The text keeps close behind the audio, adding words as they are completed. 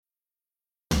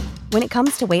When it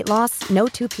comes to weight loss, no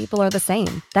two people are the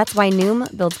same. That's why Noom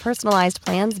builds personalized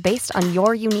plans based on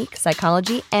your unique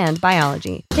psychology and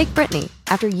biology. Take Brittany.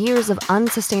 After years of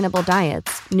unsustainable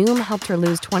diets, Noom helped her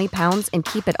lose 20 pounds and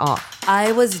keep it off.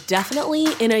 I was definitely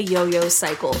in a yo-yo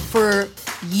cycle for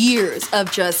years of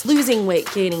just losing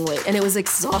weight, gaining weight, and it was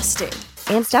exhausting.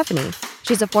 And Stephanie.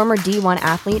 She's a former D1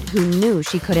 athlete who knew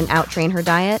she couldn't out-train her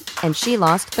diet, and she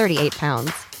lost 38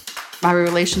 pounds. My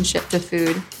relationship to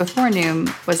food before Noom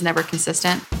was never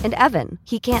consistent. And Evan,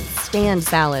 he can't stand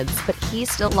salads, but he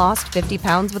still lost 50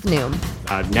 pounds with Noom.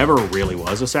 I never really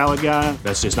was a salad guy.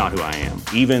 That's just not who I am.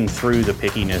 Even through the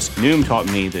pickiness, Noom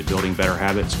taught me that building better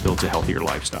habits builds a healthier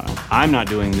lifestyle. I'm not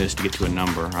doing this to get to a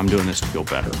number. I'm doing this to feel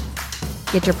better.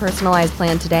 Get your personalized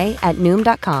plan today at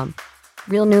Noom.com.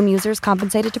 Real Noom users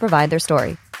compensated to provide their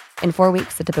story. In 4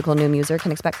 weeks, the typical Noom user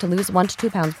can expect to lose 1 to 2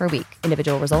 pounds per week.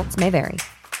 Individual results may vary.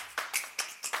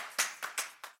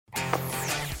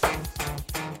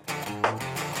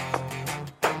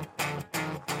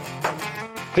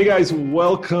 Hey guys,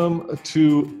 welcome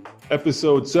to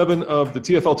episode 7 of the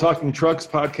TFL Talking Trucks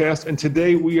podcast. And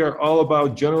today we are all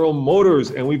about General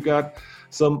Motors, and we've got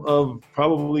some of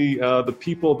probably the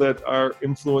people that are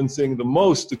influencing the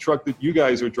most the truck that you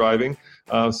guys are driving.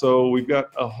 So we've got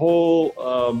a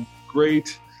whole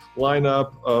great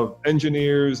lineup of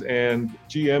engineers and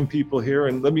GM people here,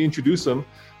 and let me introduce them.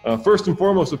 First and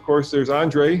foremost, of course, there's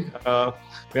Andre,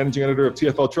 managing editor of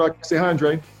TFL Trucks. Say hi,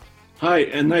 Andre. Hi,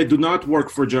 and I do not work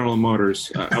for General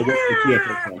Motors. I work for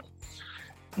TFL.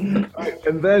 All right,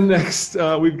 and then next,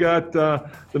 we've got the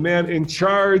man in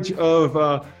charge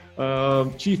of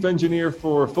chief engineer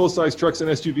for full-size trucks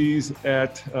and SUVs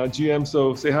at GM.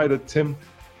 So say hi to Tim.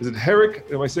 Is it Herrick?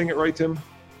 Am I saying it right, Tim?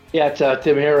 Yeah, it's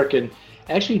Tim Herrick. And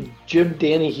actually, Jim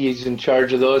Danahy's in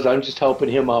charge of those. I'm just helping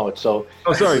him out. So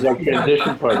sorry. This is our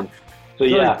transition party. So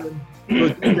yeah.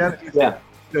 Yeah.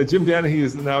 Jim Danahy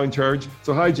is now in charge.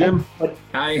 So hi, Jim.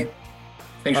 Hi.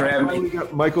 Thanks for having me. We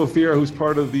got Michael Fiera, who's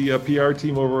part of the PR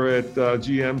team over at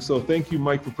GM. So thank you,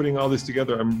 Mike, for putting all this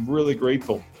together. I'm really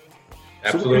grateful.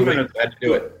 Absolutely. Glad to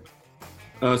do it.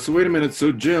 So wait a minute.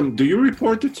 So Jim, do you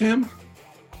report to Tim?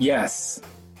 Yes.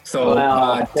 So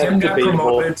Tim got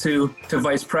promoted to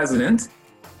vice president.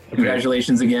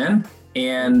 Congratulations again.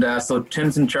 And so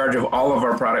Tim's in charge of all of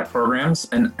our product programs,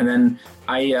 and then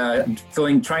I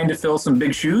trying to fill some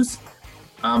big shoes.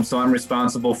 So I'm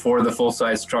responsible for the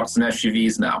full-size trucks and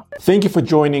SUVs now. Thank you for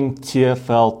joining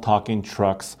TFL Talking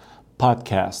Trucks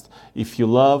podcast. If you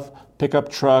love pickup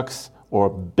trucks or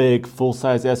big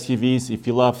full-size SUVs, if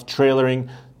you love trailering,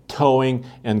 towing,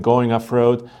 and going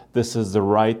off-road, this is the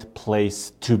right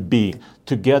place to be.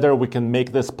 Together we can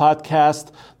make this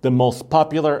podcast the most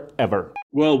popular ever.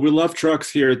 Well, we love trucks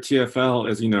here at TFL,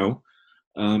 as you know.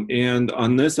 And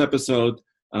on this episode,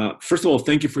 first of all,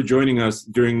 thank you for joining us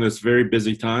during this very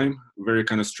busy time, very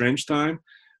kind of strange time.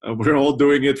 We're all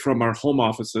doing it from our home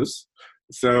offices,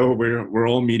 so we're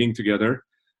all meeting together.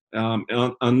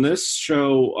 On this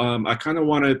show, I kind of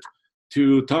wanted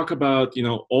to talk about,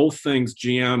 all things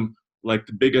GM, like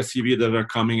the big SUV that are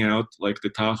coming out, like the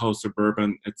Tahoe,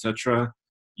 Suburban, etc.,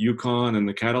 Yukon, and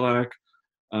the Cadillac.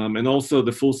 And also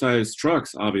the full-size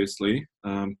trucks, obviously,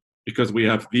 because we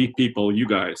have the people, you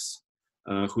guys,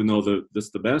 who know this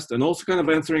the best. And also kind of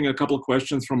answering a couple of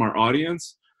questions from our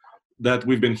audience that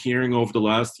we've been hearing over the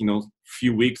last,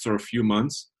 few weeks or a few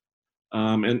months.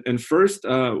 And first,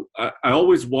 I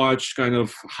always watch kind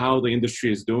of how the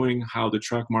industry is doing, how the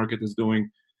truck market is doing.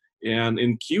 And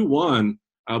in Q1,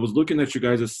 I was looking at you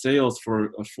guys' sales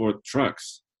for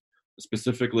trucks,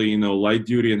 specifically,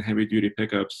 light-duty and heavy-duty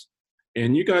pickups.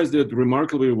 And you guys did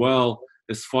remarkably well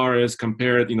as far as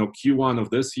compared, Q1 of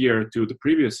this year to the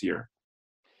previous year.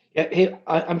 Yeah, hey,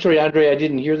 I'm sorry, Andre, I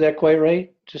didn't hear that quite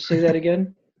right. Just say that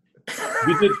again.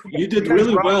 You did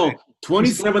really well.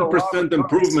 27%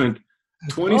 improvement.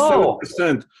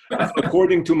 27%,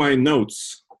 according to my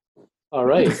notes. All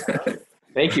right.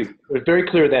 Thank you. It was very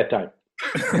clear that time.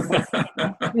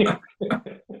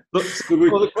 Should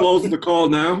we close the call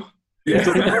now? Yeah.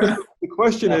 So the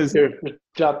question is,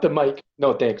 drop the mic.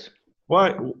 No, thanks.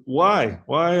 Why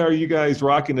are you guys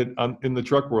rocking it in the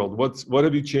truck world? What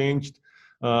have you changed,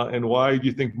 and why do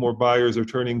you think more buyers are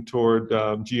turning toward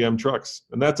GM trucks?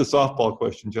 And that's a softball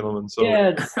question, gentlemen. So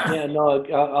no,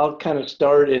 I'll kind of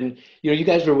start. And you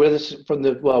guys were with us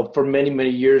for many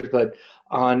years, but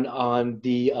on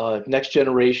the next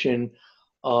generation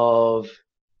of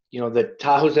the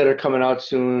Tahoes that are coming out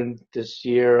soon, the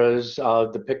Sierras,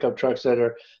 the pickup trucks that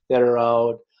are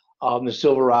out, the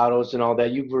Silverados and all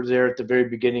that. You were there at the very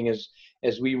beginning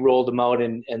as we rolled them out,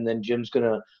 and then Jim's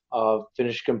gonna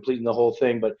finish completing the whole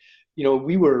thing. But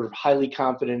we were highly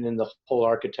confident in the whole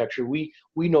architecture. We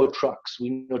know trucks.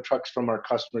 We know trucks from our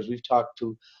customers. We've talked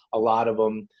to a lot of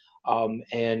them,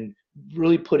 and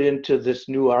really put into this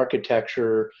new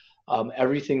architecture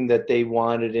everything that they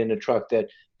wanted in a truck that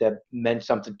meant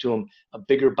something to them. A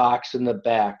bigger box in the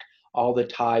back, all the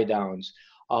tie downs.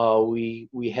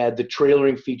 We had the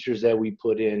trailering features that we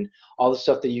put in, all the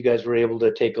stuff that you guys were able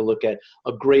to take a look at.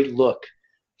 A great look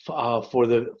for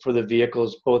the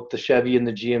vehicles, both the Chevy and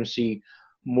the GMC.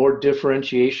 More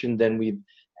differentiation than we've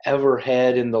ever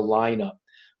had in the lineup.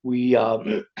 We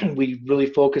really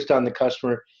focused on the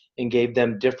customer and gave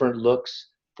them different looks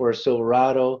for a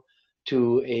Silverado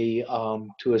to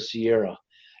a Sierra.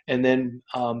 And then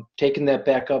taking that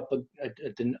back up at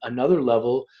another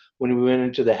level when we went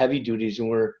into the heavy duties, and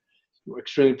we're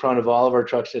extremely proud of all of our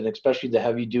trucks, and especially the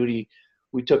heavy duty.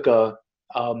 We took a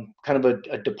kind of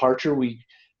a departure. We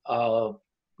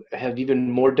have even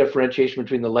more differentiation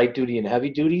between the light duty and heavy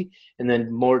duty, and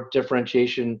then more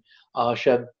differentiation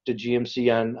Chev to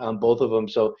GMC on both of them.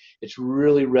 So it's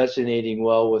really resonating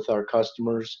well with our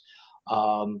customers.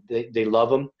 They love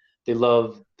them. They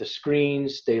love the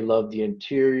screens. They love the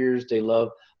interiors. They love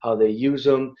how they use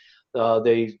them.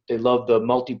 They love the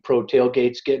multi-pro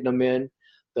tailgates getting them in,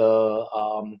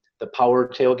 the power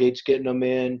tailgates getting them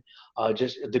in,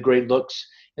 just the great looks,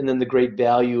 and then the great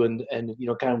value. And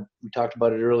kind of, we talked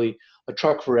about it early, a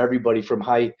truck for everybody, from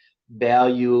high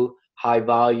value, high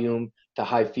volume to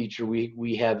high feature.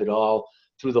 We have it all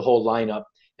through the whole lineup.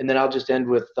 And then I'll just end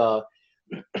with,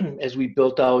 as we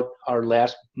built out our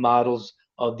last models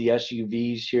of the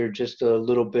SUVs here just a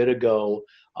little bit ago,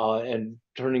 and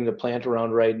turning the plant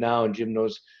around right now, and Jim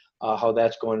knows how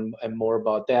that's going and more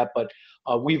about that. But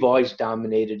we've always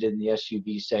dominated in the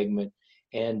SUV segment,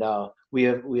 and we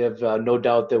have no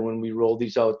doubt that when we roll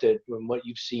these out, that when what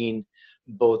you've seen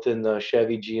both in the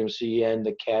Chevy, GMC, and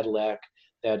the Cadillac,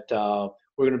 that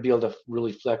we're going to be able to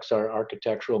really flex our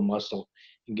architectural muscle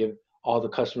and give all the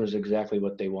customers exactly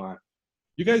what they want.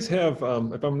 You guys have,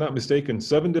 if I'm not mistaken,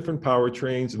 7 different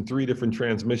powertrains and 3 different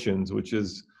transmissions, which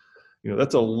is,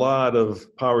 that's a lot of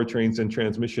powertrains and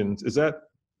transmissions. Is that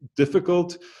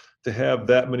difficult to have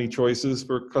that many choices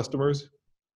for customers?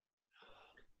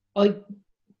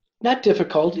 Not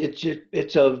difficult.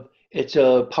 It's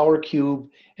a power cube,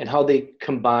 and how they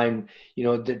combine.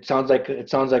 It sounds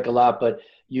like a lot, but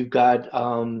you've got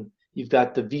the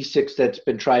V6 that's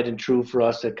been tried and true for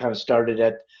us, that kind of started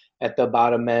at the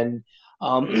bottom end.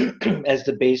 As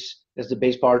the base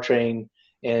powertrain,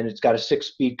 and it's got a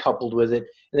 6-speed coupled with it,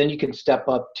 and then you can step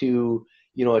up to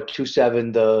a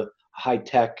 2.7, the high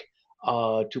tech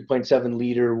 2.7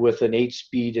 liter with an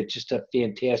 8-speed. It's just a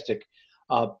fantastic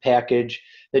package.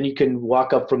 Then you can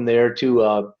walk up from there to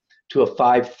a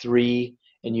 5.3,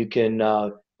 and you can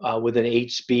with an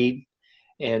 8-speed,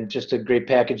 and just a great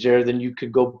package there. Then you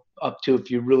could go up to,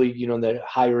 if you really the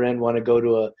higher end want to go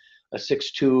to a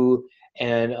 6.2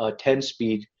 and a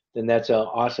 10-speed, then that's an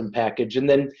awesome package. And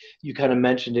then you kind of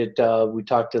mentioned it. We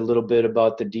talked a little bit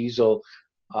about the diesel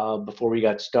before we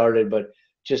got started, but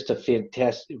just a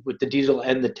fantastic, with the diesel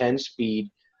and the 10-speed,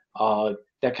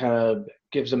 that kind of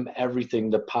gives them everything: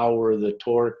 the power, the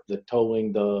torque, the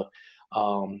towing, the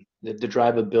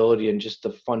drivability, and just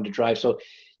the fun to drive. So,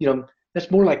 that's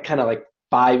more like kind of like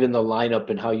 5 in the lineup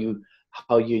and how you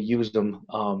use them.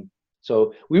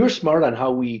 So we were smart on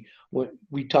how we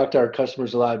talked to our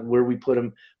customers a lot, where we put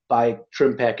them by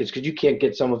trim package, because you can't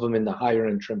get some of them in the higher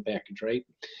end trim package, right?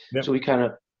 Yep. So we kind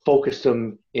of focused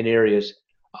them in areas,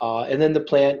 and then the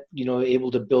plant, able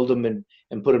to build them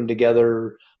and put them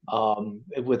together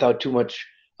without too much.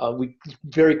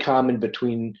 Very common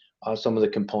between some of the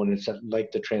components,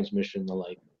 like the transmission and the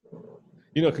like.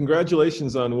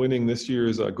 Congratulations on winning this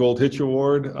year's Gold Hitch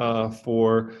Award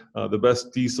for the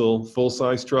best diesel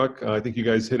full-size truck. I think you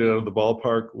guys hit it out of the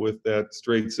ballpark with that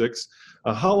straight 6.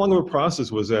 How long of a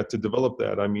process was that to develop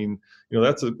that? I mean,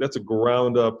 that's a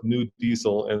ground-up new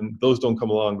diesel, and those don't come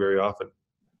along very often.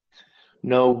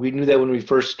 No, we knew that when we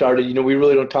first started. We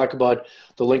really don't talk about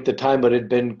the length of time, but it had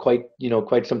been quite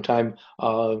some time,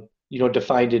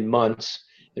 defined in months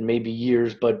and maybe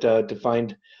years, but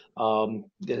defined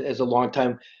as a long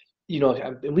time.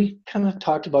 We kind of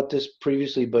talked about this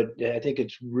previously, but I think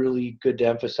it's really good to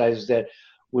emphasize that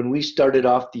when we started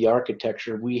off the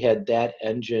architecture, we had that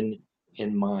engine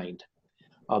in mind,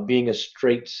 being a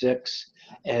straight 6,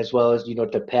 as well as,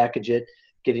 to package it,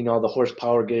 getting all the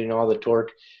horsepower, getting all the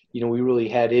torque. We really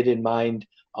had it in mind,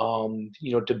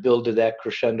 to build to that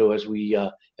crescendo as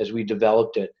we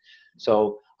developed it.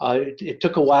 So it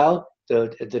took a while.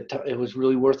 It was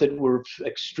really worth it. We're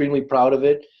extremely proud of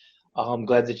it. I'm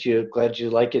glad that you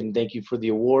like it, and thank you for the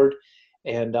award.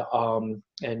 Your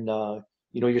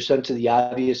sense of the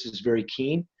obvious is very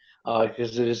keen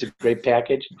because it is a great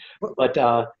package. But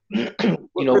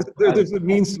there's a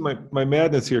means to my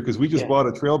madness here, because we just bought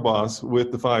a Trail Boss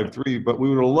with the 5.3, but we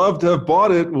would have loved to have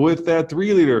bought it with that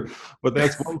 3-liter. But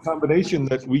that's one combination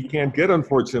that we can't get,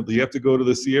 unfortunately. You have to go to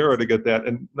the Sierra to get that.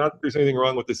 And not that there's anything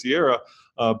wrong with the Sierra,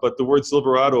 but the word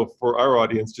Silverado for our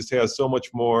audience just has so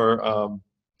much more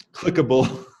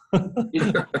clickable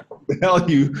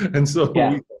value, and so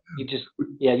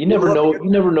you never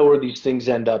know where these things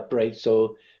end up, right?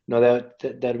 So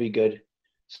that'd be good.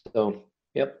 So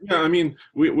yep. Yeah, I mean,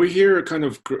 we hear kind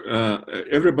of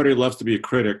everybody loves to be a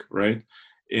critic, right?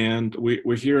 And we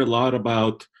hear a lot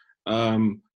about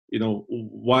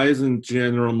why isn't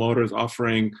General Motors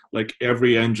offering like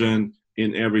every engine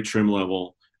in every trim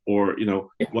level, or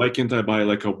why can't I buy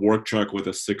like a work truck with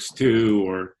a 6.2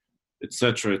 or et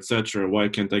cetera, why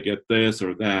can't I get this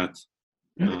or that?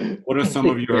 What are some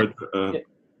of your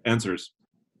answers?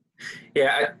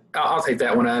 Yeah, I'll take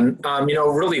that one on.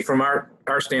 Really from our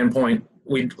standpoint,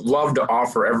 we'd love to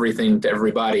offer everything to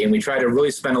everybody, and we try to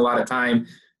really spend a lot of time,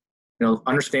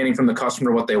 understanding from the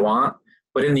customer what they want.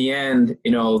 But in the end,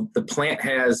 the plant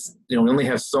has, we only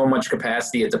have so much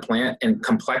capacity at the plant, and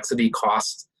complexity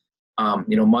costs,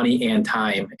 money and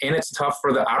time. And it's tough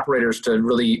for the operators to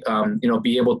really,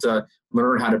 be able to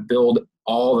learn how to build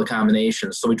all the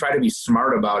combinations. So we try to be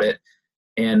smart about it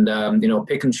and,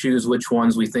 pick and choose which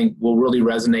ones we think will really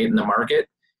resonate in the market.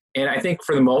 And I think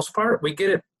for the most part, we get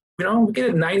it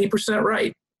 90%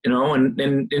 right,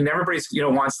 and everybody's,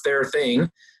 wants their thing,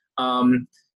 but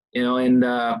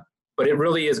it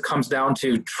really comes down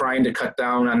to trying to cut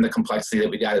down on the complexity that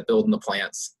we got to build in the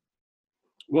plants.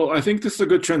 Well, I think this is a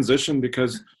good transition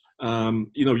because,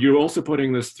 you're also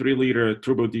putting this 3-liter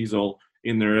turbo diesel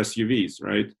in their SUVs,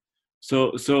 right?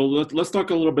 So let's talk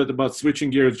a little bit about switching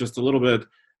gears just a little bit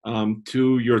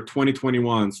to your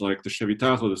 2021s, like the Chevy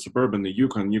Tahoe, the Suburban, the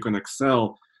Yukon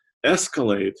XL,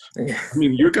 Escalade. I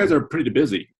mean, you guys are pretty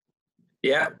busy.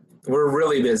 Yeah, we're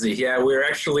really busy. Yeah, we're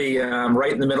actually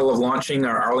right in the middle of launching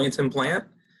our Arlington plant.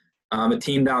 The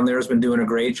team down there has been doing a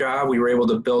great job. We were able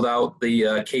to build out the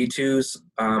K2s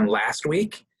last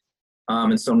week.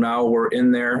 And so now we're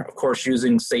in there, of course,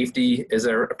 using safety as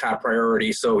our top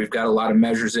priority. So we've got a lot of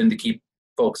measures in to keep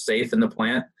folks safe in the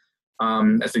plant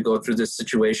as we go through this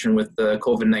situation with the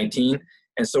COVID-19.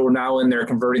 And so we're now in there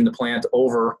converting the plant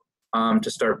over to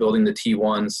start building the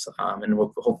T1s. And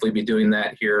we'll hopefully be doing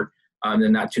that here in the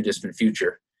not too distant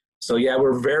future. So yeah,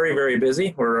 we're very, very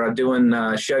busy. We're doing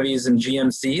Chevys and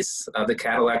GMCs. The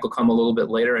Cadillac will come a little bit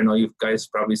later. I know you guys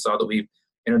probably saw that we've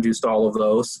introduced all of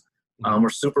those. We're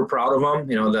super proud of them.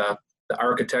 The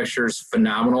architecture is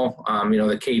phenomenal.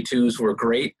 The K2s were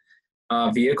great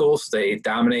vehicles. They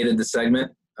dominated the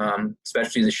segment,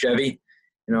 especially the Chevy.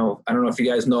 I don't know if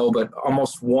you guys know, but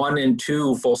almost 1 in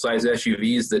 2 full-size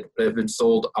SUVs that have been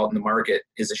sold out in the market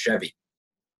is a Chevy.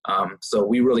 So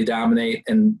we really dominate,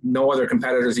 and no other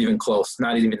competitors even close,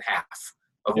 not even half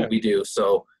of what we do.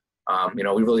 So,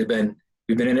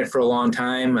 we've been in it for a long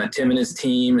time. Tim and his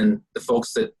team and the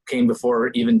folks that came before,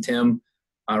 even Tim,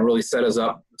 really set us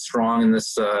up strong in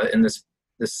this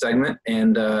segment.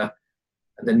 And the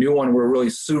new one we're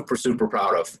really super, super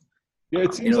proud of. Yeah,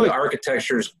 it seems like the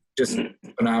architecture is just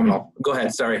phenomenal. Go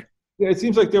ahead. Sorry. Yeah, it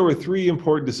seems like there were 3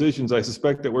 important decisions, I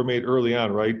suspect, that were made early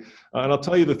on, right? And I'll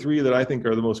tell you the 3 that I think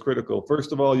are the most critical.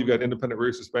 First of all, you've got independent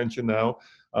rear suspension now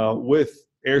with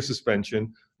air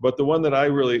suspension. But the one that I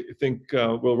really think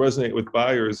will resonate with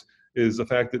buyers is the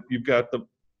fact that you've got the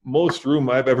most room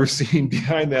I've ever seen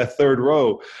behind that 3rd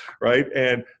row, right?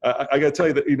 And I got to tell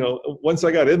you that, once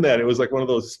I got in that, it was like one of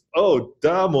those, oh,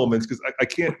 duh moments, because I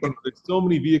can't, there's so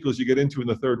many vehicles you get into in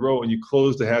the 3rd row and you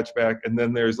close the hatchback and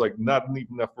then there's like not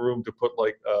enough room to put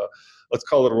like, let's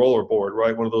call it a roller board,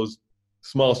 right? One of those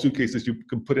small suitcases you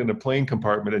can put in a plane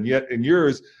compartment. And yet in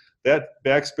yours, that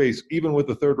backspace, even with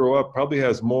the 3rd row up, probably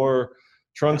has more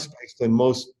trunk space than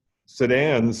most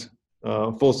sedans,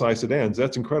 full-size sedans.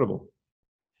 That's incredible.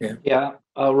 Yeah,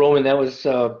 Roman, that was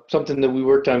something that we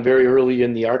worked on very early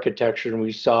in the architecture, and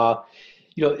we saw,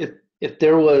 if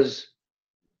there was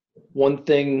one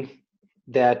thing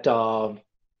that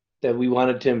that we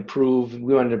wanted to improve,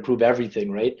 we wanted to improve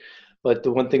everything, right? But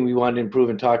the one thing we wanted to improve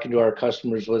in talking to our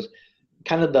customers was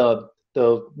kind of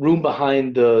the room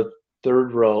behind the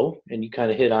 3rd row, and you kind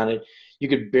of hit on it. You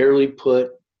could barely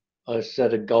put a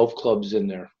set of golf clubs in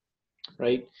there,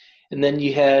 right? And then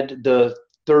you had the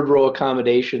 3rd row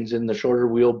accommodations in the shorter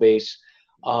wheelbase.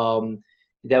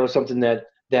 That was something that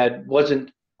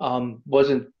wasn't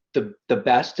the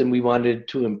best, and we wanted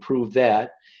to improve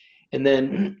that. And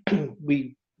then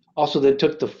we also then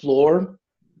took the floor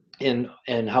and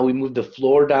how we moved the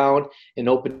floor down and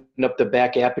opened up the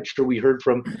back aperture. We heard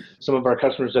from some of our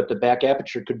customers that the back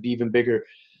aperture could be even bigger.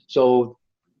 So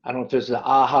I don't know if it's an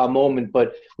aha moment,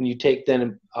 but when you take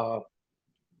then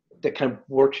that kind of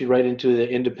works you right into the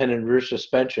independent rear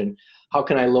suspension. How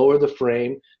can I lower the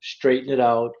frame, straighten it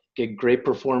out, get great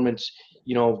performance,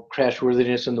 crash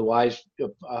worthiness in the Ys,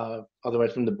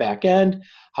 otherwise from the back end?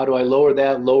 How do I lower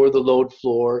that, lower the load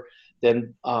floor,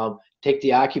 then take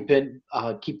the occupant,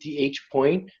 keep the H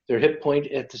point, their hip point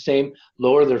at the same,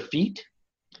 lower their feet.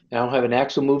 I don't have an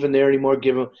axle move in there anymore.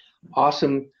 Give them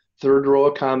awesome third row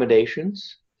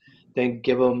accommodations. Then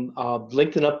give them,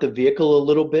 lengthen up the vehicle a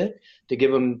little bit to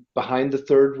give them behind the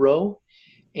third row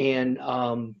and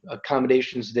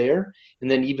accommodations there.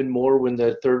 And then even more when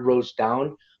the third row's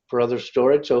down for other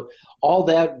storage. So all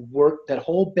that work, that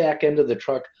whole back end of the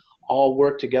truck all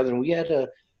worked together. And we had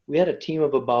a team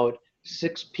of about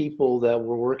 6 people that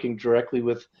were working directly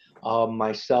with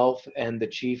myself and the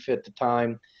chief at the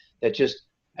time, that just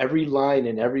every line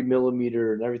and every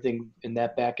millimeter and everything in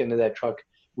that back end of that truck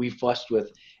we fussed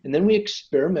with. And then we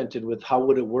experimented with how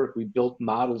would it work. We built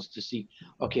models to see,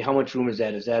 okay, how much room is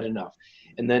that? Is that enough?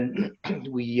 And then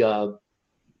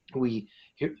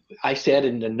I sat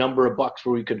in a number of bucks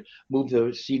where we could move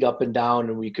the seat up and down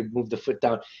and we could move the foot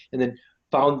down, and then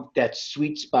found that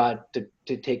sweet spot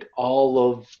to take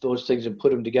all of those things and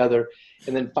put them together.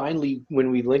 And then finally, when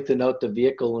we lengthened out the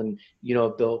vehicle and,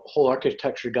 the whole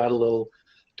architecture got a little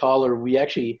taller, we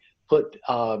actually put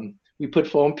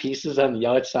foam pieces on the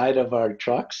outside of our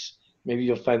trucks. Maybe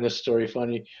you'll find this story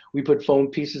funny. We put foam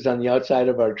pieces on the outside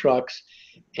of our trucks,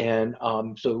 and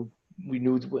so we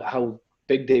knew how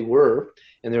big they were,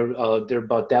 and they're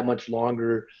about that much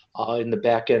longer in the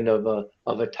back end of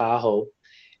a Tahoe.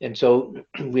 And so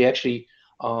we actually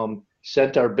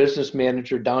sent our business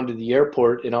manager down to the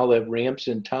airport and all the ramps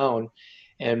in town,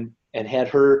 and had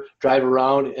her drive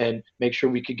around and make sure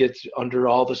we could get under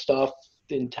all the stuff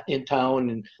in town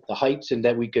and the heights, and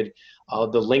that we could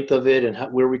the length of it and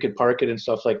where we could park it and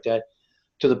stuff like that.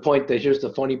 To the point that, here's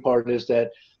the funny part, is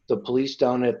that the police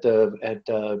down at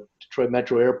Detroit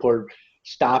Metro Airport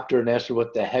stopped her and asked her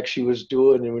what the heck she was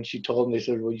doing, and when she told them, they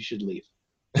said, "Well, you should leave.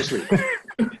 Just leave."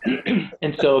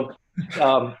 And so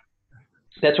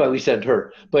that's why we sent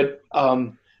her. But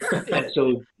and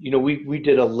so we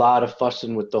did a lot of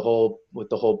fussing with the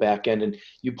whole back end, and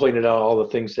you pointed out all the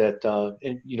things that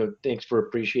and thanks for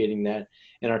appreciating that,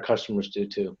 and our customers do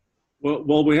too.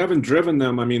 Well, we haven't driven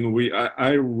them. I mean,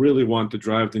 I really want to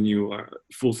drive the new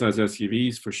full-size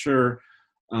SUVs for sure,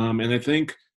 and I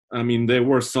think, they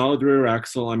were solid rear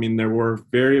axle. They were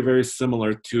very, very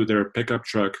similar to their pickup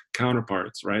truck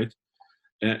counterparts, right?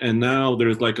 And now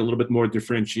there's like a little bit more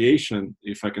differentiation,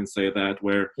 if I can say that,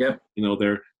 where yep.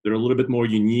 They're a little bit more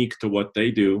unique to what they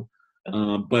do.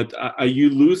 But are you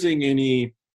losing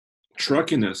any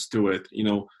truckiness to it?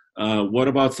 What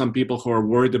about some people who are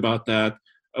worried about that?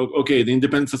 Okay, the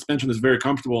independent suspension is very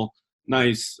comfortable,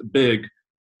 nice, big,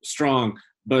 strong,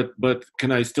 but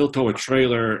can I still tow a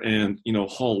trailer and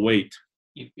haul weight?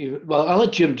 Well, I'll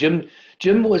let Jim.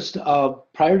 Jim was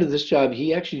prior to this job.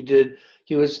 He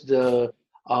was the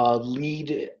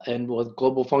lead and was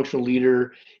global functional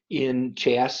leader in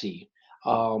chassis,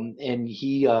 and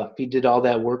he did all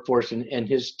that work for us, and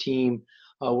his team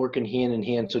working hand in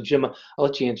hand. So Jim, I'll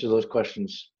let you answer those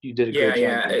questions. You did a great job.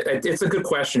 Yeah, it's a good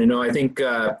question. I think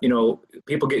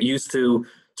people get used to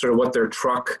sort of what their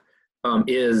truck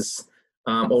is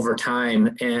over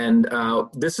time, and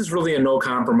this is really a no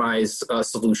compromise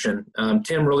solution.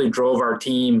 Tim really drove our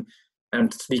team. I'm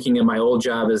speaking in my old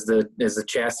job as the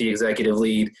chassis executive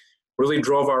lead, really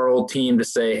drove our old team to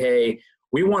say, hey,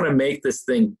 we want to make this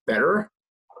thing better,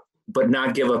 but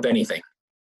not give up anything.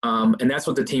 And that's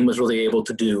what the team was really able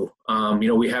to do.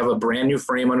 We have a brand new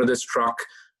frame under this truck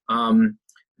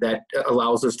that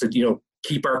allows us to,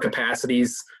 keep our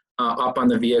capacities up on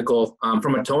the vehicle.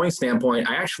 From a towing standpoint,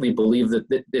 I actually believe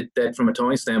that from a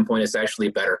towing standpoint, it's actually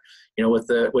better. With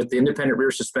the independent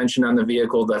rear suspension on the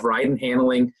vehicle, the ride and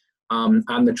handling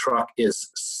on the truck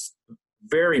is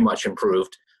very much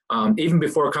improved. Even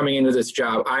before coming into this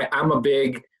job, I'm a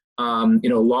big, long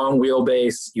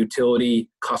wheelbase utility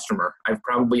customer. I've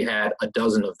probably had a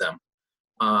dozen of them.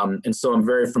 And so I'm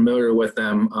very familiar with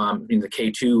them in the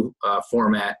K2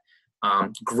 format.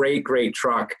 Great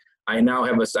truck. I now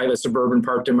have a Suburban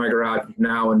parked in my garage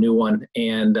now, a new one.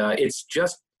 And it's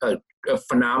just a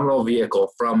phenomenal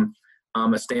vehicle from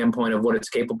a standpoint of what it's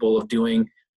capable of doing.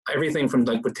 Everything from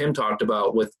like what Tim talked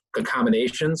about with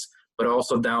accommodations, but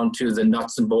also down to the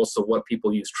nuts and bolts of what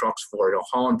people use trucks for,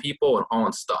 hauling people and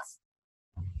hauling stuff.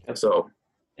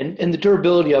 And the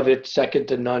durability of it, second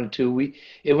to none too.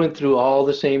 It went through all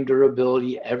the same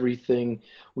durability, everything.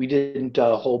 We didn't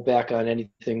hold back on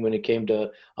anything when it came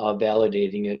to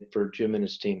validating it for Jim and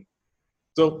his team.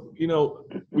 So,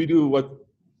 we do what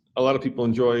a lot of people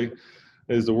enjoy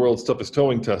is the world's toughest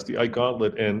towing test, the Ike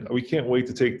Gauntlet, and we can't wait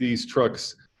to take these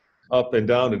trucks up and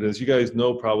down it. As you guys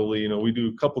know, probably, we do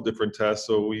a couple different tests.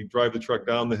 So we drive the truck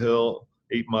down the hill,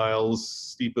 8 miles,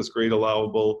 steepest grade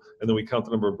allowable, and then we count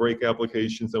the number of brake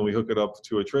applications, then we hook it up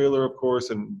to a trailer, of course,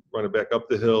 and run it back up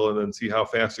the hill, and then see how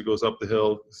fast it goes up the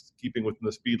hill, keeping within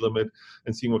the speed limit,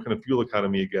 and seeing what kind of fuel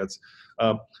economy it gets.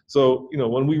 So,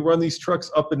 when we run these trucks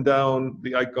up and down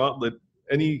the Ike Gauntlet,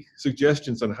 any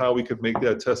suggestions on how we could make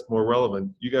that test more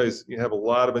relevant? You guys have a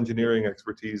lot of engineering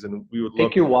expertise, and we would love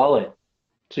Take your wallet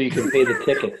so you can pay the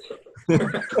tickets.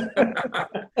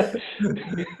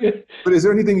 But is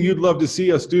there anything you'd love to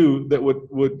see us do that would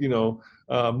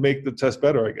make the test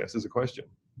better, I guess, is a question.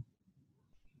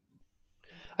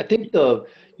 I think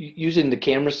using the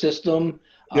camera system,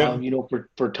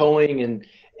 for towing and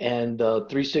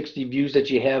 360 views that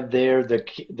you have there,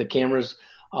 the cameras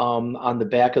on the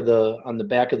back of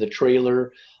the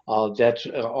trailer, that's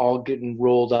all getting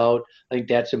rolled out. I think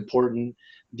that's important.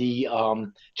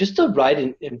 Just the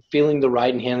ride and feeling the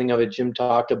ride and handling of it. Jim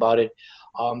talked about it.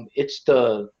 It's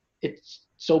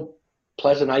so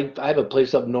pleasant. I have a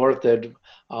place up north that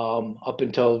up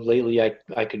until lately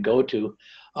I could go to,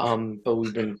 but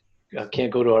we've been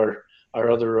can't go to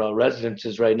our other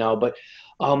residences right now. But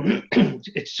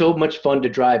it's so much fun to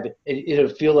drive. It'll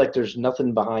feel like there's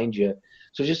nothing behind you.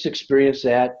 So just experience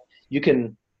that. You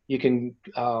can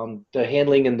the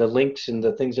handling and the links and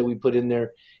the things that we put in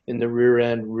there in the rear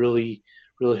end really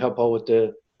help out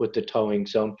with the towing.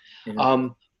 So,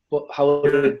 Tim,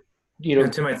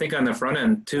 I think on the front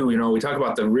end too, we talk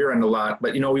about the rear end a lot,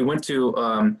 but we went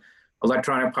to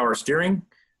electronic power steering.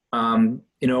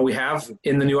 We have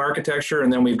in the new architecture,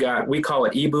 and then we call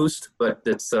it e-boost, but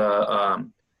it's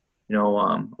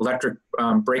electric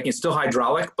braking. It's still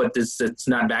hydraulic, but it's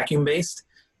not vacuum based.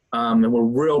 And we're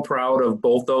real proud of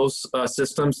both those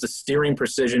systems. The steering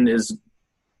precision is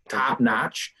top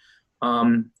notch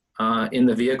in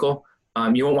the vehicle.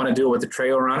 You won't want to do it with the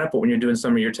trailer on it, but when you're doing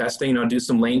some of your testing, do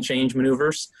some lane change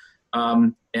maneuvers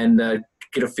and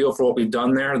get a feel for what we've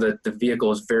done there. The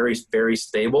vehicle is very, very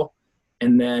stable.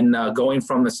 And then going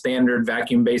from the standard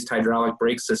vacuum-based hydraulic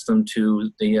brake system to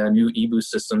the new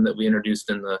e-boost system that we introduced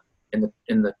in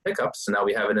the pickups, and now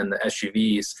we have it in the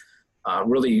SUVs,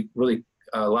 really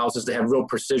allows us to have real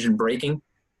precision braking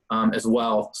as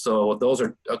well. So those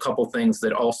are a couple things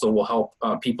that also will help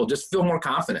people just feel more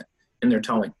confident in their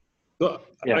towing. So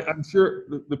I'm sure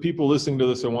the people listening to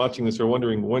this and watching this are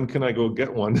wondering, when can I go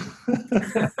get one?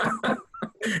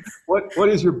 What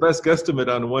is your best guesstimate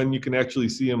on when you can actually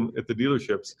see them at the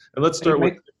dealerships? And let's start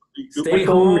with stay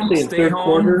home,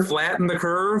 flatten the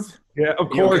curve. Yeah, of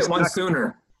course. You'll get one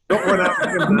sooner. Don't run out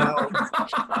of them now.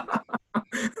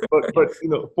 But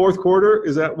fourth quarter,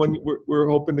 is that when we're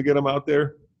hoping to get them out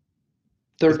there?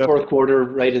 Fourth quarter,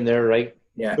 right in there, right?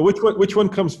 Yeah. So which one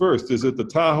comes first? Is it the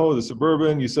Tahoe, the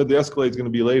Suburban? You said the Escalade's going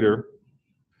to be later.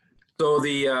 So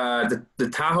the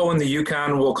Tahoe and the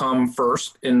Yukon will come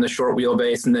first in the short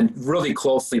wheelbase, and then really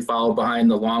closely followed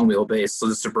behind the long wheelbase. So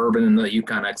the Suburban and the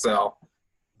Yukon XL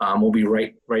will be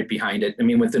right behind it. I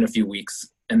mean, within a few weeks,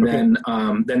 and then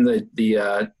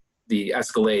the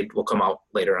Escalade will come out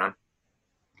later on.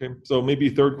 Okay, so maybe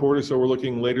third quarter. So we're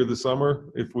looking later this summer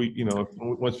if we,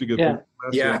 once we get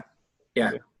Yeah.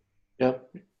 Yeah,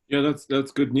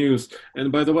 that's good news.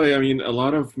 And by the way, I mean, a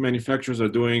lot of manufacturers are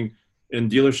doing, and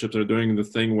dealerships are doing the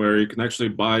thing where you can actually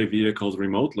buy vehicles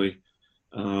remotely.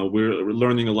 We're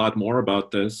learning a lot more about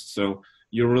this. So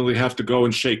you really have to go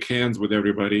and shake hands with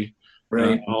everybody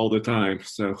all the time.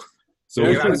 So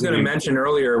I was going to mention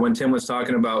earlier when Tim was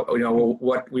talking about,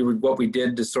 what we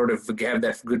did to sort of have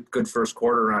that good first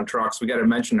quarter on trucks. We got to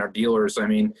mention our dealers. I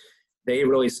mean, they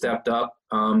really stepped up,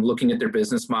 looking at their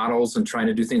business models and trying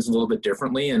to do things a little bit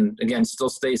differently. And again, still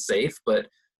stay safe, but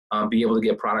be able to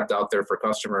get product out there for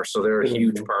customers. So they're a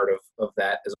huge part of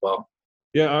that as well.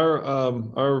 Yeah,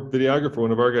 our videographer,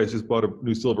 one of our guys, just bought a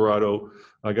new Silverado.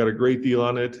 I got a great deal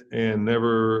on it, and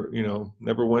never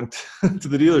went to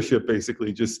the dealership.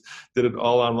 Basically, just did it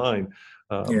all online.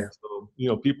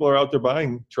 So people are out there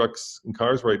buying trucks and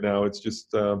cars right now. It's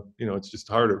just it's just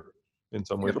harder in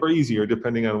some ways, or easier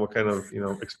depending on what kind of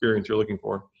experience you're looking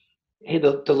for. Hey,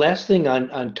 the last thing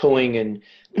on towing, and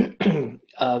I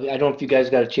don't know if you guys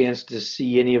got a chance to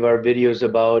see any of our videos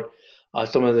about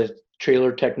some of the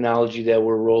trailer technology that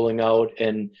we're rolling out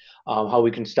and how we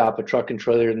can stop a truck and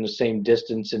trailer in the same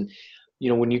distance. And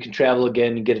when you can travel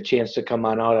again and get a chance to come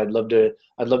on out, I'd love to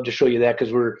show you that,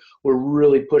 because we're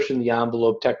really pushing the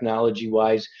envelope technology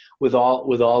wise with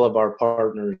all of our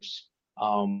partners.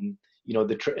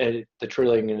 The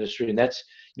trailing industry, and that's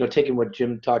taking what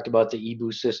Jim talked about, the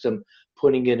eBoost system,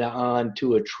 putting it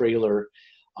onto a trailer,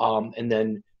 and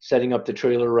then setting up the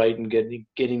trailer right and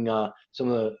getting some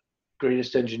of the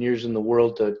greatest engineers in the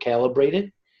world to calibrate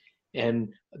it,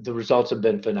 and the results have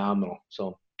been phenomenal.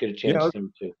 So get a chance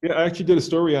to too. Yeah, I actually did a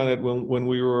story on it when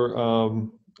we were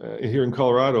here in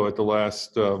Colorado at the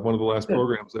last one of the last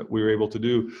programs that we were able to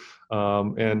do,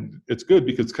 and it's good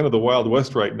because it's kind of the Wild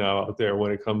West right now out there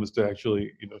when it comes to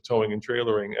actually towing and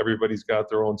trailering. Everybody's got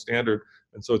their own standard,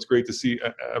 and so it's great to see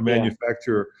a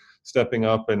manufacturer stepping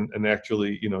up and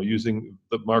actually using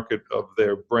the market of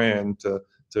their brand to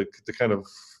kind of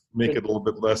make it a little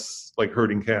bit less like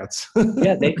herding cats.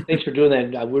 Yeah, thanks for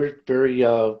doing that. We're very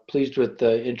pleased with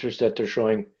the interest that they're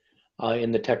showing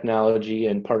in the technology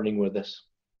and partnering with us.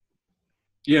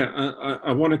 Yeah,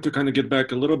 I wanted to kind of get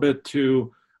back a little bit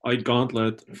to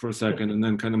iGauntlet for a second and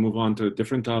then kind of move on to a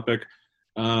different topic.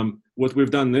 What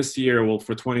we've done this year, well,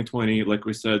 for 2020, like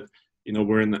we said,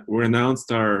 we're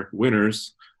announced our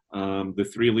winners, the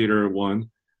 3-liter one.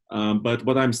 But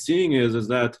what I'm seeing is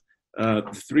that the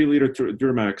 3-liter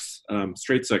Duramax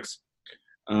straight six,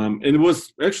 it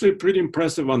was actually pretty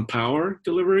impressive on power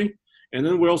delivery. And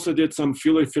then we also did some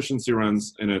fuel efficiency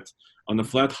runs in it on the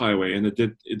flat highway, and it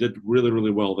did really,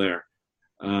 really well there.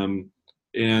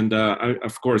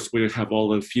 Of course, we have all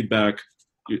the feedback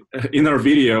in our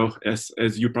video, as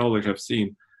you probably have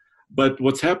seen. But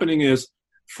what's happening is,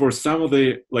 for some of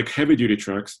the heavy duty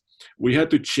trucks, we had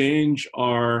to change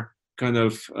our kind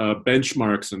of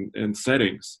benchmarks and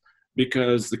settings,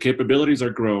 because the capabilities are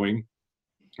growing,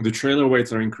 the trailer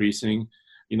weights are increasing.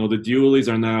 The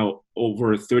dualies are now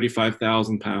over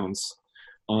 35,000 pounds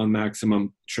on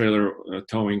maximum trailer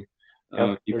towing.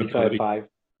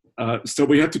 35.5. So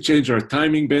we had to change our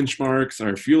timing benchmarks,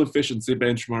 our fuel efficiency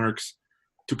benchmarks,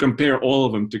 to compare all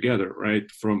of them together,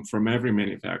 right, from every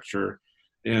manufacturer.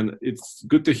 And it's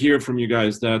good to hear from you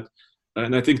guys that,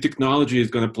 and I think technology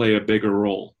is going to play a bigger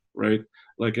role, right?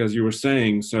 Like as you were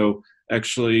saying, so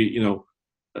actually,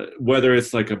 whether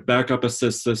it's like a backup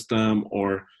assist system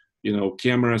or,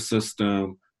 camera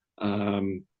system,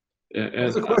 and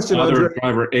question, other Andre?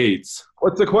 driver aids.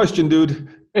 What's the question, dude?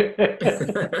 Got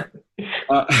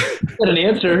an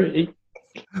answer.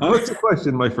 What's the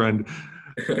question, my friend?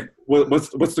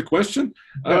 What's the question?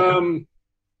 I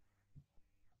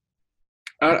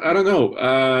don't know.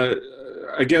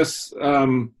 I guess. How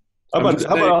about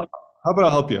I'll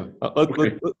help you?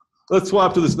 Let's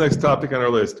swap to this next topic on our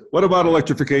list. What about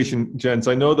electrification, gents?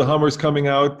 I know the Hummer's coming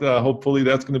out. Hopefully,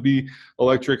 that's going to be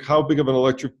electric. How big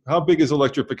is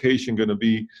electrification going to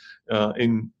be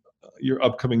in your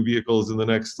upcoming vehicles in the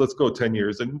next, let's go 10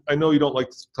 years? And I know you don't like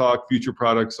to talk future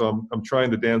products, so I'm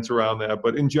trying to dance around that.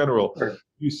 But in general, do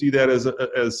you see that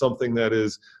as something that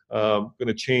is going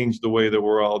to change the way that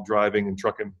we're all driving and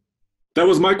trucking? That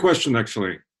was my question,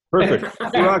 actually. Perfect.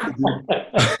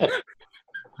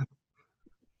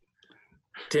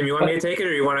 Tim, you want me to take it,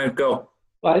 or you want to go?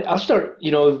 I'll start.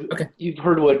 Okay. You've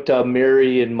heard what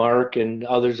Mary and Mark and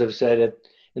others have said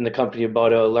in the company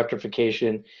about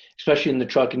electrification, especially in the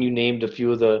truck, and you named a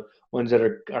few of the ones that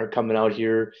are coming out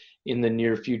here in the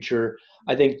near future.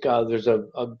 I think there's a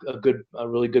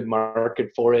really good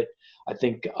market for it. I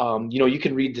think you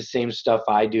can read the same stuff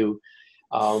I do.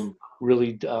 It's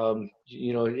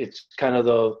kind of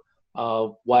the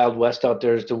Wild West out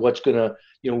there as to what's gonna,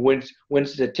 when's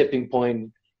the tipping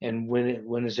point, and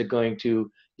when is it going to,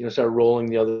 start rolling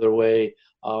the other way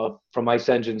from ICE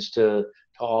engines to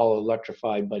all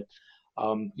electrified. But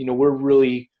we're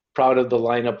really proud of the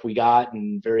lineup we got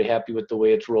and very happy with the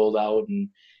way it's rolled out, and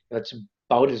that's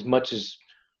about as much as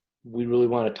we really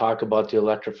want to talk about the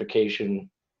electrification,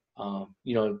 at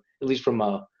least from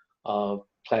a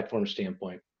platform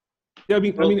standpoint. Yeah,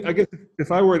 I guess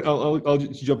if I were, I'll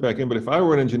just jump back in, but if I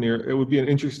were an engineer, it would be an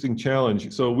interesting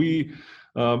challenge. So we,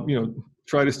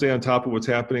 try to stay on top of what's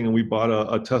happening, and we bought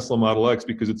a Tesla Model X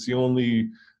because it's the only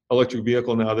electric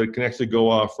vehicle now that can actually go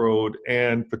off-road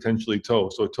and potentially tow.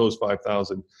 So it tows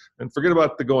 5,000. And forget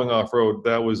about the going off-road.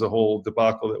 That was a whole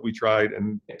debacle that we tried,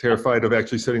 and terrified of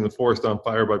actually setting the forest on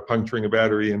fire by puncturing a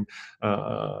battery and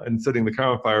setting the car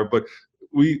on fire. But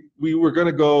we were going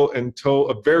to go and tow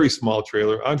a very small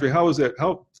trailer. Andre,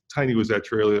 how tiny was that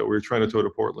trailer that we were trying to tow to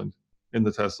Portland in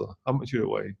the Tesla? How much did it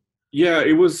weigh? Yeah,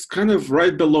 it was kind of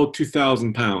right below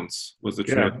 2,000 pounds was the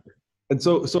trailer. Yeah. And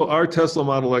so our Tesla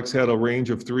Model X had a range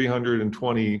of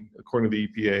 320, according to the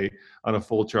EPA, on a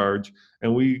full charge.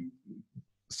 And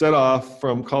set off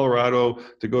from Colorado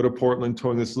to go to Portland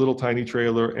towing this little tiny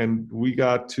trailer, and we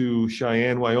got to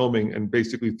Cheyenne, Wyoming, and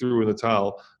basically threw in the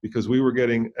towel because we were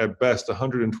getting at best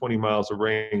 120 miles of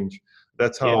range.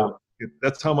 That's how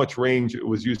much range it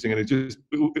was using,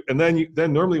 and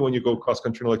then normally when you go cross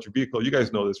country in an electric vehicle, you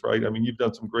guys know this, right? I mean, you've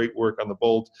done some great work on the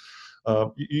Bolt.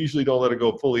 You usually don't let it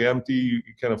go fully empty. You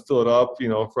kind of fill it up,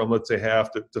 from let's say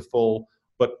half to full.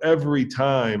 But every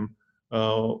time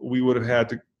we would have had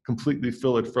to completely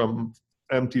fill it from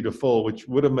empty to full, which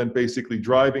would have meant basically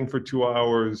driving for 2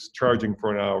 hours, charging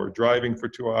for an hour, driving for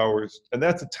 2 hours. And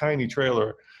that's a tiny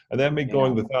trailer. And that made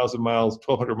going the 1,000 miles,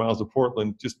 1,200 miles to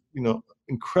Portland just,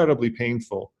 incredibly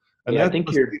painful. And I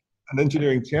think you're an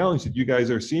engineering challenge that you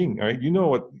guys are seeing, right? You know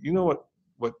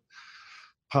what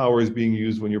power is being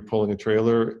used when you're pulling a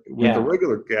trailer with a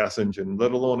regular gas engine,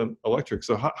 let alone an electric.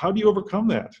 So how do you overcome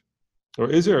that? Or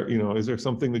is there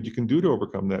something that you can do to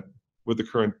overcome that with the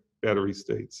current battery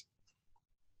states?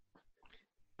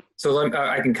 So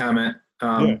I can comment.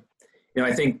 I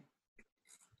think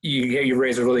you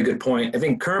raise a really good point. I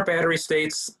think current battery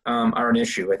states are an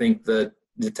issue. I think the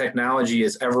technology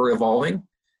is ever evolving.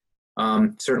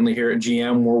 Certainly here at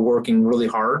GM, we're working really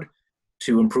hard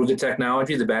to improve the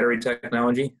technology, the battery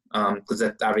technology, because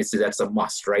that's a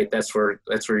must, right? That's where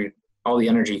all the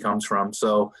energy comes from.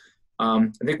 So I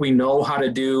think we know how to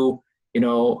do,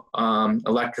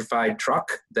 electrified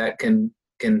truck that can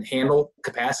handle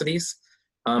capacities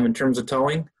in terms of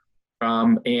towing.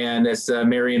 And as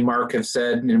Mary and Mark have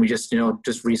said, and we just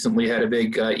recently had a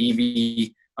big EV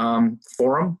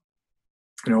forum,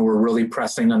 we're really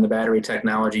pressing on the battery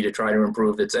technology to try to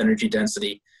improve its energy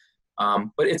density.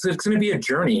 But it's going to be a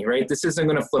journey, right? This isn't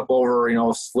going to flip over,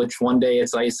 switch one day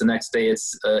it's ICE, the next day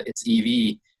it's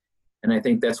EV. And I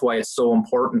think that's why it's so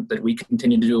important that we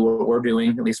continue to do what we're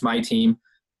doing, at least my team,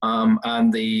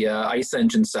 on the ICE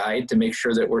engine side, to make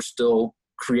sure that we're still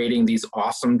creating these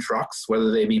awesome trucks,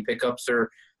 whether they be pickups or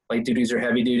light duties or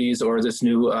heavy duties, or this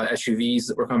new SUVs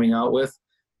that we're coming out with,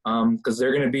 because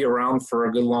they're going to be around for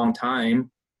a good long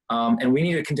time. And we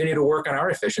need to continue to work on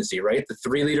our efficiency, right? The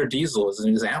 3-liter diesel is an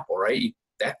example, right?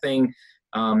 That thing,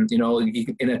 in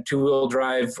a 2-wheel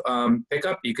drive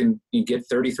pickup, you get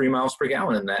 33 miles per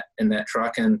gallon in that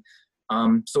truck. And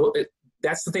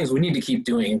that's the things we need to keep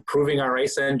doing, improving our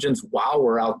ICE engines while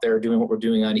we're out there doing what we're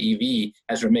doing on EV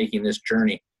as we're making this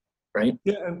journey, right?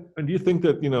 Yeah, and do you think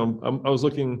that, I was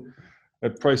looking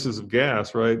at prices of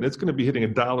gas, right? And it's going to be hitting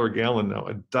 $1 a gallon now.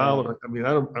 $1. I mean,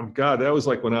 that was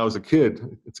like when I was a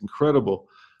kid. It's incredible.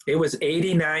 It was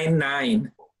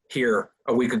 89.9 here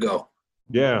a week ago.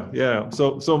 Yeah.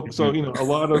 So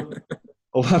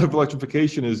a lot of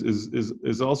electrification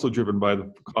is also driven by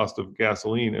the cost of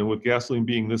gasoline, and with gasoline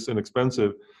being this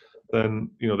inexpensive,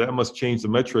 then that must change the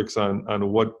metrics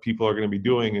on what people are going to be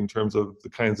doing in terms of the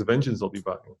kinds of engines they'll be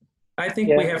buying. I think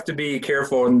we have to be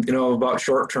careful, about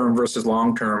short-term versus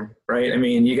long-term, right? I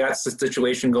mean, you got the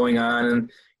situation going on,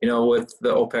 and with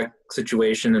the OPEC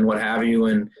situation and what have you,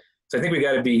 and so I think we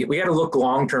got to look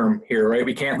long-term here, right?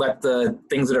 We can't let the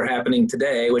things that are happening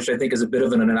today, which I think is a bit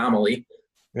of an anomaly,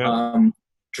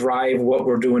 drive what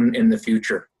we're doing in the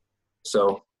future.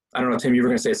 So I don't know, Tim, you were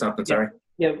going to say something. Sorry.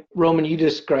 Yeah, Roman, you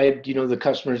described, the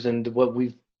customers and what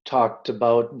we've talked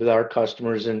about with our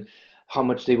customers and how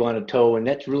much they want to tow, and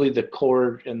that's really the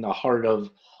core and the heart of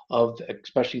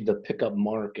especially the pickup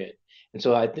market. And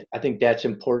so I think that's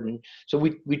important. So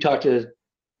we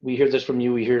hear this from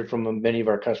you, we hear it from many of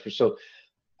our customers. So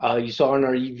you saw on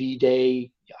our EV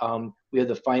day, we had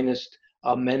the finest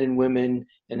men and women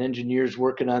and engineers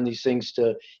working on these things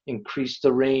to increase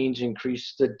the range,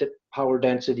 increase the power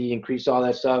density, increase all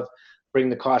that stuff, bring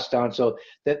the cost down. So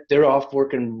that they're off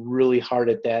working really hard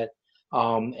at that.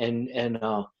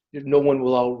 No one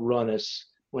will outrun us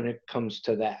when it comes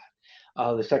to that.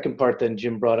 The second part, then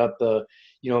Jim brought up the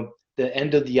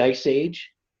end of the ice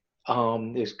age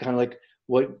is kind of like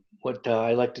what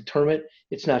I like to term it.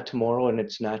 It's not tomorrow and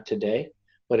it's not today,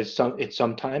 but it's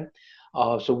sometime.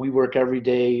 So we work every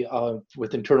day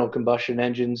with internal combustion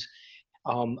engines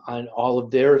on all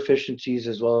of their efficiencies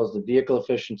as well as the vehicle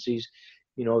efficiencies.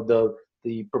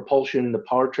 The propulsion, the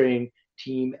powertrain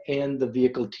team, and the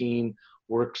vehicle team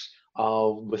works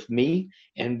with me,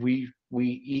 and we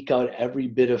eke out every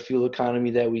bit of fuel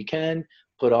economy that we can,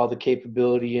 put all the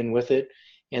capability in with it,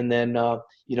 and then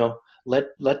let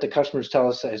the customers tell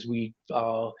us as we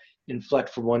inflect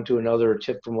from one to another or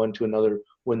tip from one to another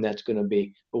when that's going to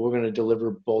be. But we're going to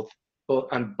deliver both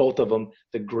on both of them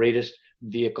the greatest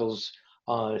vehicles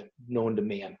known to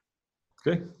man.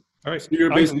 Okay. All right. So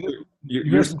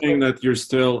you're saying that you're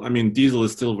still, diesel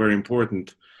is still very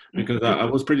important, because I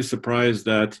was pretty surprised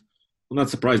that well, not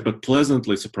surprised, but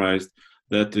pleasantly surprised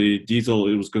that the diesel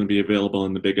it was going to be available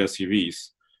in the big SUVs,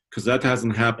 because that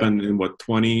hasn't happened in what,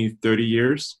 20, 30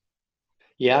 years?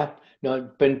 Yeah, no,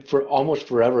 it's been for almost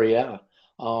forever. Yeah.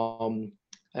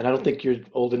 And I don't think you're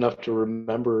old enough to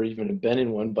remember or even have been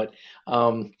in one, but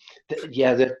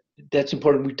that's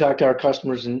important. We talk to our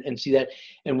customers and see that.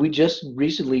 And we just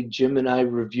recently, Jim and I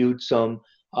reviewed some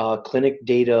clinic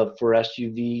data for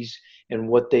SUVs and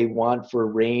what they want for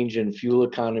range and fuel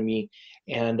economy.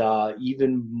 And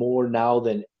even more now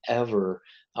than ever,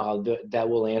 that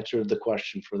will answer the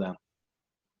question for them.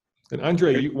 And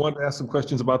Andre, you wanted to ask some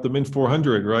questions about the Mint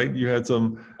 400, right? You had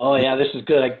some. Oh yeah, this is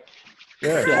good.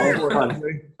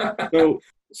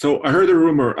 So I heard a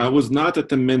rumor. I was not at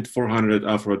the Mint 400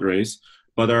 off-road race,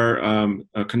 but our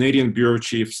Canadian Bureau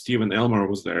Chief, Stephen Elmore,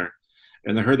 was there.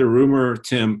 And I heard a rumor,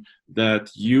 Tim, that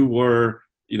you were,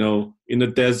 in the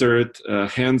desert,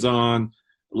 hands-on,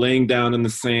 laying down in the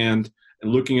sand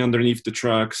and looking underneath the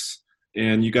trucks.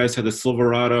 And you guys had a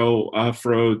Silverado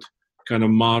off-road kind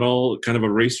of model, kind of a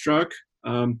race truck,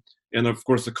 and of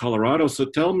course the Colorado. So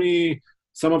tell me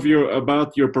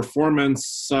about your performance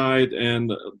side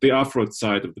and the off-road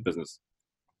side of the business.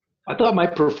 I thought my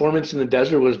performance in the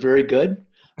desert was very good.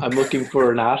 I'm looking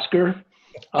for an Oscar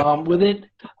with it.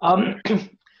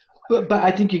 But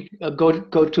I think you go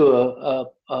to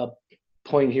a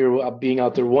point here of being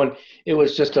out there. One, it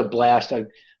was just a blast. I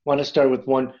want to start with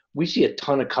one. We see a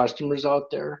ton of customers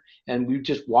out there, and we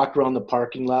just walked around the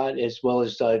parking lot, as well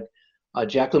as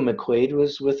Jacqueline McQuaid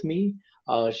was with me.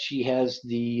 She has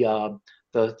the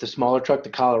smaller truck, the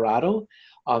Colorado.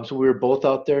 So we were both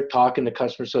out there talking to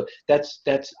customers. So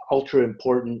that's ultra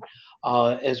important,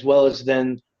 as well as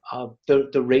then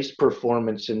the race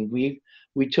performance. And we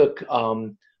took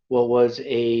what was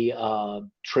a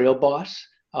Trail Boss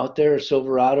out there, a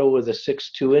Silverado with a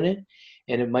 6.2 in it,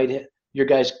 and it might have, your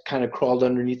guys kind of crawled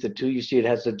underneath the two. You see it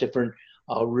has a different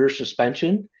rear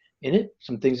suspension in it.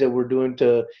 Some things that we're doing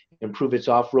to improve its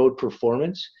off-road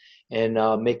performance and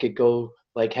make it go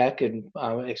like heck, and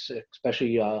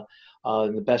especially in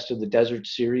the Best of the Desert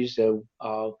series that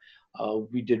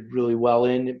we did really well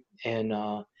in, and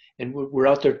we're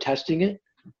out there testing it,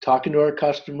 talking to our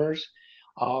customers,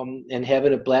 and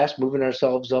having a blast, moving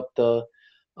ourselves up the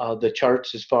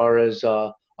charts as far as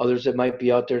others that might be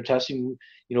out there testing.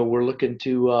 We're looking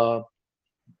to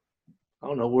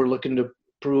we're looking to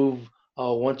prove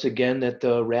once again that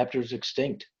the Raptor's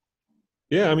extinct.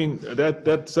 Yeah, I mean,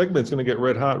 that segment's going to get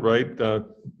red hot, right?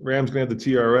 Ram's going to have the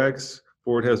TRX,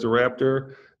 Ford has the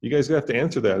Raptor. You guys have to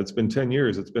answer that. It's been 10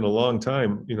 years. It's been a long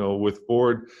time, with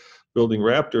Ford building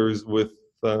Raptors, with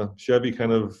Chevy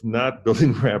kind of not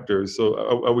building Raptors. So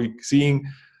are we seeing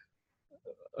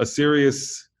a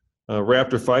serious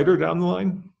Raptor fighter down the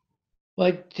line? Well,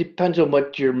 it depends on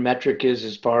what your metric is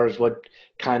as far as what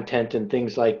content and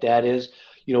things like that is.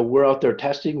 We're out there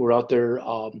testing. We're out there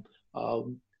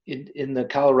in the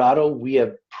Colorado. We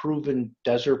have proven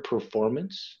desert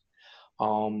performance,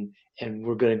 and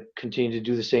we're going to continue to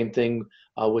do the same thing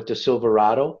with the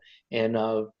Silverado. And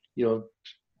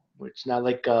it's not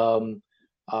like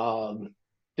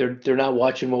they're not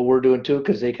watching what we're doing too,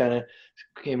 because they kind of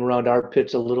came around our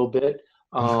pits a little bit,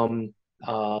 and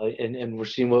we're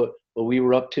seeing what we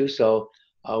were up to. So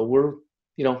we're,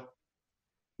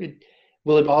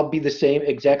 will it all be the same,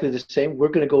 exactly the same? We're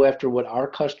going to go after what our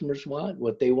customers want,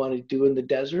 what they want to do in the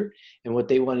desert, and what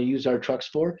they want to use our trucks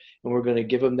for, and we're going to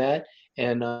give them that.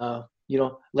 And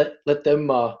let them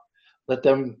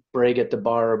brag at the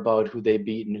bar about who they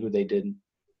beat and who they didn't.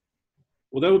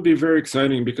 Well, that would be very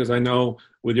exciting, because I know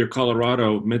with your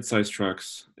Colorado midsize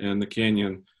trucks and the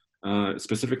Canyon,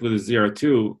 specifically the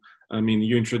ZR2, I mean,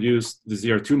 you introduced the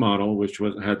ZR2 model, which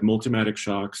had Multimatic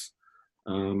shocks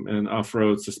and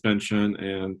off-road suspension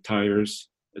and tires,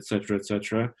 et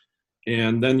cetera,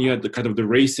 and then you had the kind of the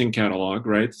racing catalog,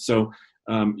 right? So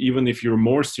even if you're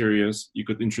more serious, you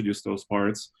could introduce those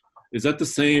parts. Is that the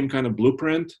same kind of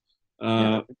blueprint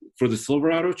for the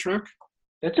Silverado truck?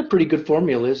 That's a pretty good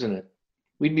formula, isn't it?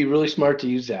 We'd be really smart to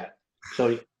use that.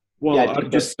 So, well, yeah, I'm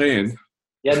just saying.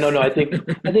 Yeah, no, I think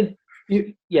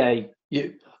you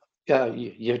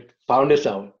found us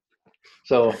out.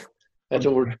 So that's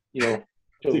what we're,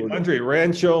 Andre,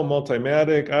 Rancho,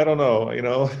 Multimatic, I don't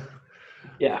know,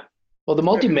 Yeah. Well, the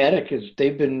Multimatic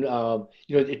they've been,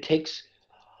 it takes,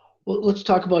 well, let's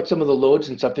talk about some of the loads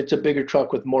and stuff. It's a bigger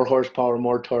truck with more horsepower,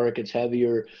 more torque. It's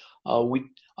heavier.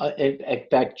 In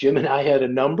fact, Jim and I had a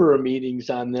number of meetings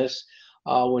on this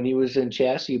when he was in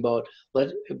chassis about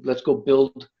let's go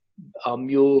build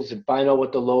mules and find out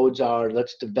what the loads are.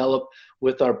 Let's develop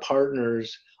with our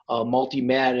partners,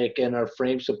 Multimatic and our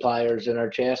frame suppliers and our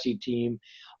chassis team,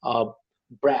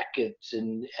 brackets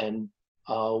and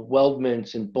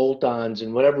weldments and bolt-ons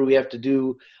and whatever we have to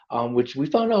do, which we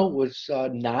found out was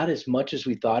not as much as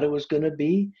we thought it was going to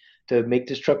be to make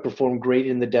this truck perform great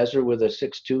in the desert with a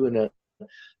 6.2 and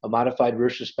a modified rear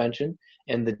suspension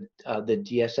and the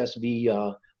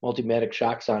DSSV Multimatic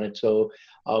shocks on it. So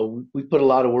we put a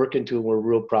lot of work into it. And we're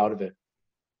real proud of it.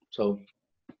 So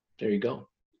there you go.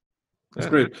 That's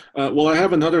great. Well, I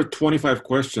have another 25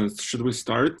 questions. Should we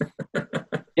start?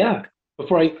 Yeah.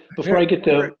 Before I get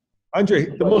to Andre,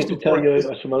 the most important,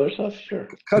 tell you some other stuff. Sure.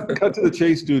 Cut to the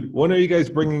chase, dude. When are you guys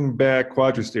bringing back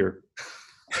Quadra-Steer?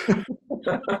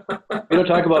 We don't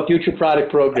talk about future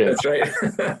product programs. That's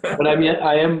right. But I mean,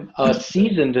 I am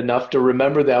seasoned enough to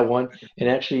remember that one and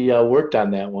actually worked on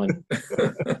that one.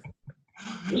 It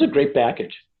was a great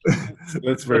package.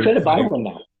 That's very. I'm trying to buy one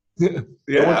now.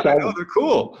 Yeah, I know, they're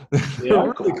cool.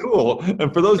 They're really cool.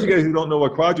 And for those of you guys who don't know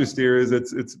what Quadra-Steer is,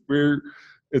 it's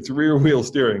rear wheel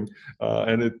steering,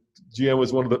 and GM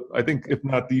was one of the, I think, if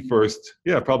not the first,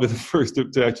 probably the first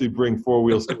to actually bring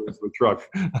four-wheel steering to the truck.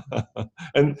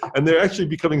 and they're actually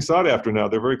becoming sought after now.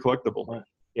 They're very collectible.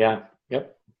 Yeah.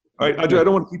 Yep. All right, Andre, I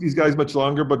don't want to keep these guys much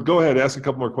longer, but go ahead, ask a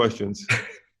couple more questions.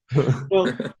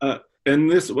 Well,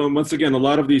 and this, once again, a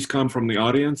lot of these come from the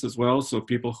audience as well. So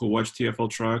people who watch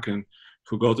TFL Truck and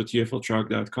who go to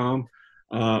tfltruck.com.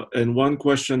 And one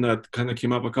question that kind of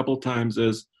came up a couple of times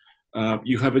is,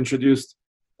 you have introduced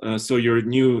so your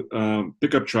new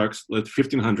pickup trucks, like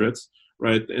 1500s,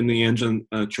 right, in the engine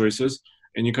choices,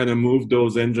 and you kind of move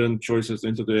those engine choices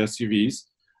into the SUVs.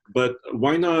 But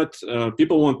why not?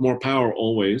 People want more power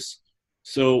always.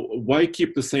 So why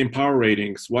keep the same power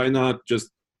ratings? Why not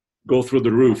just go through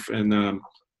the roof and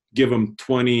give them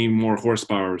 20 more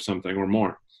horsepower or something or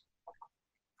more?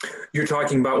 You're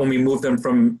talking about when we move them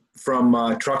from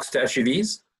trucks to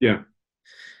SUVs? Yeah.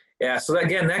 Yeah, so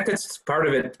again, that gets part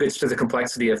of it gets to the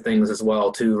complexity of things as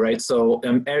well, too, right? So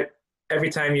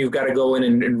every time you've got to go in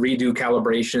and redo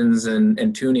calibrations and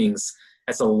tunings,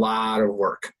 that's a lot of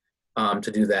work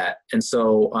to do that. And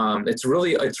so it's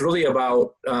really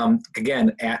about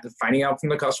again finding out from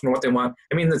the customer what they want.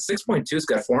 I mean, the 6.2's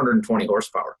got 420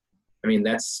 horsepower. I mean,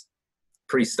 that's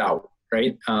pretty stout,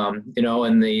 right? You know,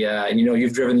 and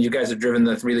you guys have driven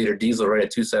the 3-liter diesel right at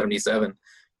 277,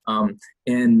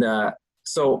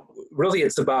 so really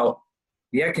it's about,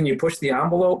 can you push the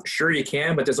envelope? Sure you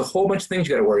can, but there's a whole bunch of things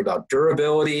you got to worry about.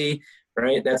 Durability,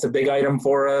 right? That's a big item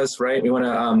for us, right? We want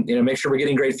to, make sure we're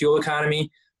getting great fuel economy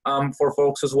for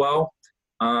folks as well.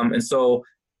 And so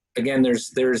again, we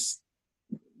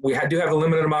do have a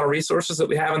limited amount of resources that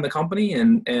we have in the company,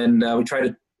 and we try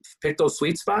to pick those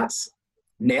sweet spots,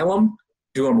 nail them,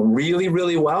 do them really,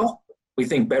 really well. We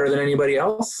think better than anybody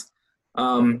else.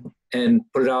 And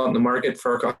put it out in the market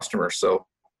for our customers. So,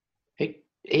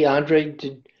 hey, Andre,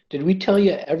 did we tell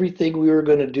you everything we were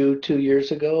going to do 2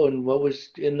 years ago and what was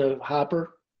in the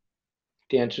hopper?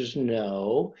 The answer is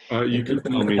no. You can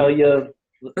tell me. Tell you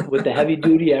with the heavy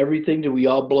duty everything? Did we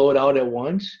all blow it out at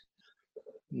once?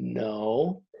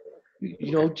 No.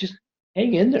 Just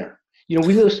hang in there.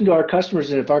 We listen to our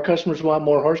customers, and if our customers want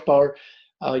more horsepower,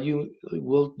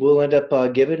 we'll end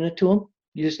up giving it to them.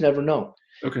 You just never know.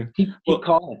 Okay. Keep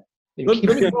calling. And keep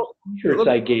the t-shirts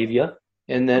I gave you,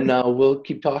 and then we'll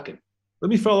keep talking. Let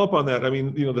me follow up on that. I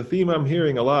mean, the theme I'm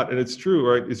hearing a lot, and it's true,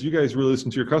 right, is you guys really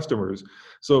listen to your customers.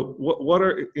 So what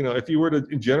are, if you were to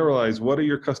generalize, what are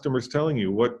your customers telling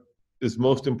you? What is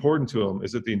most important to them?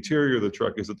 Is it the interior of the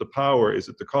truck? Is it the power? Is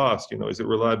it the cost? Is it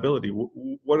reliability?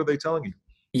 What are they telling you?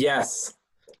 Yes.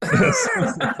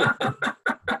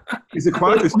 Is it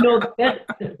Quadra-Steer?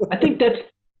 I think that's,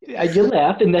 you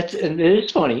laugh, and it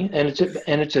is funny, and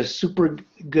it's a super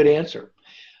good answer.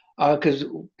 Because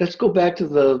let's go back to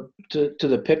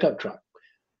the pickup truck.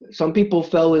 Some people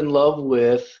fell in love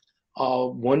with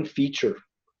one feature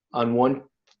on one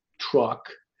truck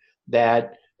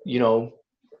that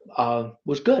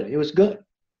was good. It was good.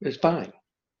 It was fine.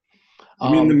 You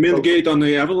mean the midgate on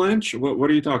the Avalanche? What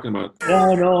are you talking about?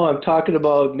 No, I'm talking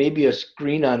about maybe a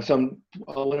screen on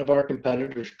one of our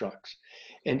competitors' trucks.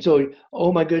 And so,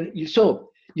 oh my goodness.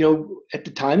 So, at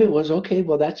the time it was okay.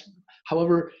 Well,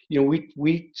 however,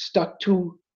 we stuck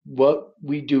to what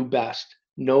we do best.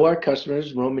 Know our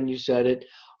customers. Roman, you said it.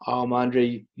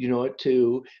 Andre, you know it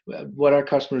too. What our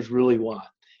customers really want.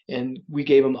 And we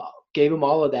gave them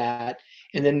all of that.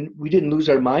 And then we didn't lose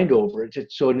our mind over it.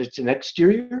 It's an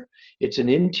exterior, it's an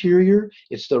interior,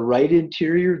 it's the right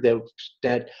interior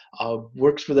that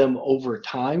works for them over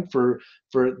time.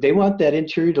 They want that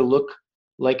interior to look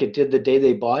like it did the day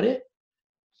they bought it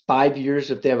 5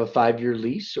 years if they have a 5-year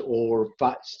lease, or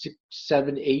 5, 6,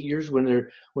 7, 8 years when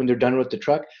they're done with the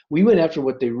truck. We went after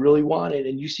what they really wanted,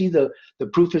 and you see the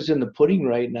proof is in the pudding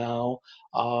right now,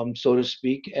 so to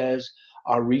speak, as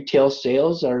our retail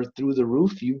sales are through the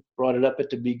roof. You brought it up at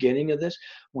the beginning of this.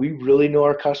 We really know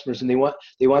our customers, and they want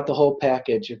the whole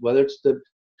package, whether it's the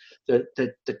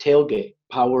tailgate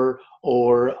power,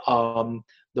 or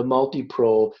the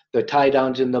multi-pro, the tie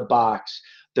downs in the box,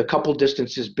 the couple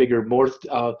distances bigger,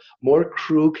 more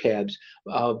crew cabs,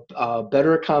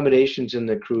 better accommodations in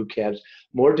the crew cabs,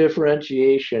 more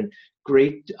differentiation,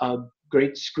 great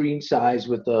screen size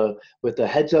with a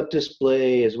heads-up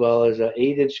display, as well as an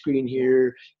 8-inch screen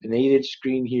here, an 8-inch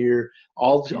screen here,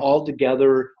 all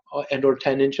together, and or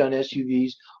 10-inch on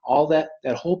SUVs, all that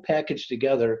whole package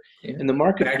together. Yeah. And the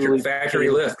market factory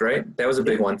lift, right? That was a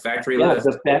big one. Factory lift.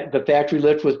 The factory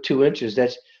lift with 2 inches.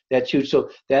 That's huge. So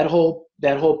that whole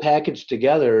package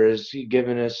together is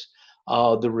giving us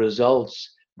the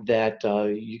results that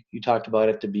you talked about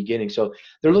at the beginning. So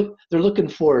they're looking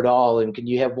for it all. And can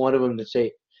you have one of them that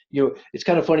say, it's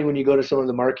kind of funny when you go to some of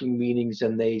the marketing meetings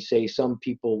and they say some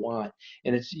people want,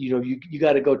 and it's, you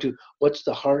got to go to what's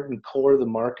the heart and core of the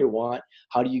market want.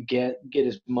 How do you get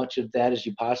as much of that as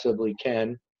you possibly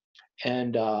can?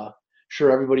 And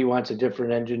sure, everybody wants a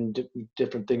different engine,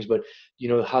 different things, but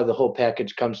how the whole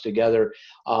package comes together.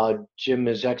 Jim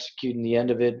is executing the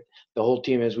end of it. The whole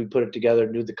team, as we put it together,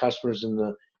 knew the customers, and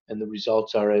the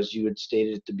results are as you had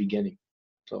stated at the beginning.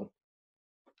 So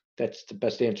that's the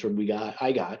best answer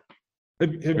I got.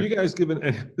 Have you guys given?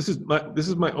 And this is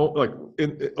my own,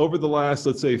 over the last,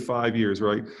 let's say, 5 years,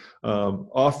 right?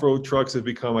 Off-road trucks have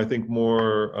become, I think,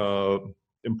 more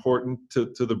important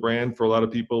to the brand for a lot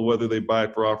of people, whether they buy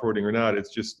it for off-roading or not.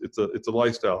 It's a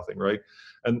lifestyle thing, right?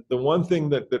 And the one thing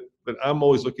that I'm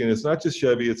always looking at, it's not just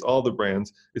Chevy, it's all the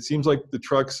brands. It seems like the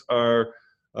trucks are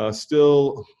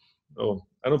still, I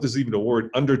don't know if this is even a word,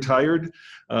 under-tired.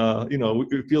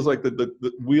 It feels like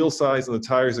the wheel size and the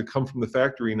tires that come from the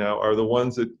factory now are the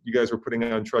ones that you guys were putting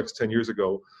on trucks 10 years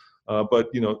ago.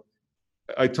 But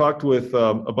I talked with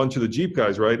a bunch of the Jeep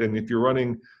guys, right? And if you're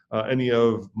running any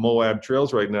of Moab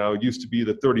trails right now, it used to be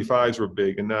the 35s were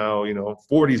big, and now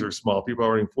 40s are small. People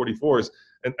are running 44s.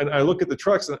 And I look at the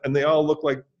trucks, and they all look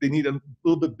like they need a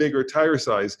little bit bigger tire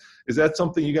size. Is that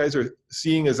something you guys are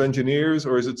seeing as engineers,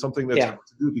 or is it something that's hard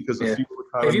to do because of fuel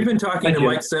economy? Have you been talking to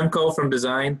Mike Simcoe from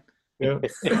design? Yeah.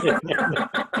 But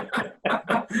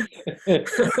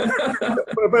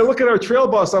if I look at our trail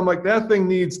bus, I'm like, that thing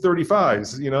needs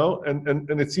 35s,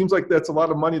 and it seems like that's a lot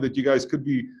of money that you guys could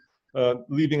be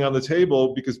leaving on the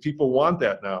table because people want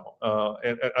that now.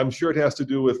 And I'm sure it has to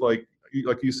do with like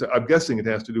you said, I'm guessing it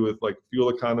has to do with like fuel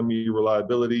economy,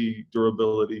 reliability,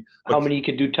 durability. How many you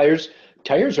can do tires?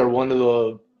 Tires are one of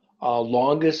the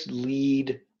longest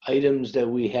lead items that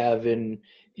we have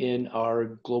in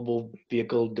our global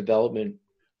vehicle development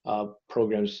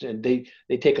programs, and they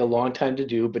take a long time to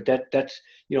do. But that's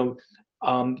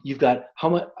you've got how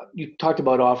much you talked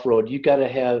about off-road. You've got to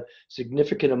have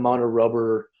significant amount of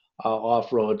rubber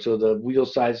off-road, so the wheel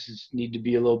sizes need to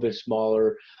be a little bit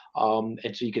smaller, and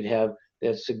so you can have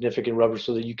that significant rubber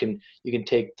so that you can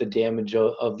take the damage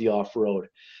of the off-road.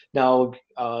 Now,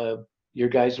 your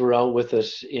guys were out with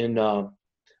us in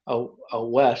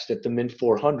west at the Mint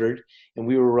 400, and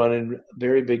we were running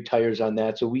very big tires on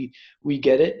that, so we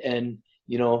get it. And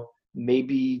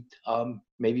maybe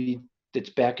it's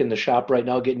back in the shop right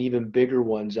now, getting even bigger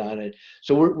ones on it.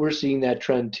 So we're seeing that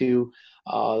trend too,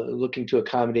 looking to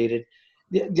accommodate it.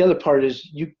 The other part is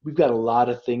we've got a lot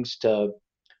of things to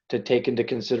take into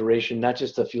consideration, not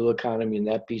just the fuel economy and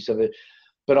that piece of it,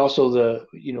 but also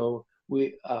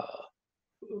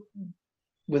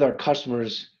with our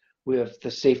customers, we have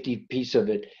the safety piece of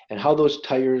it, and how those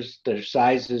tires, their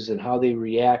sizes and how they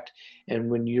react. And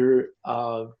when you're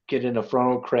getting a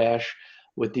frontal crash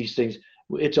with these things,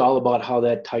 it's all about how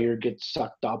that tire gets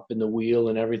sucked up in the wheel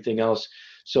and everything else.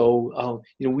 So,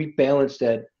 we balance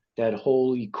that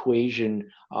whole equation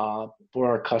for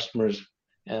our customers,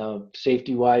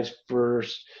 safety-wise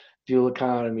first, fuel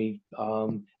economy,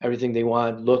 everything they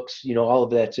want, looks, all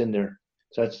of that's in there.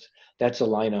 So that's a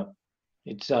lineup.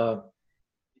 It's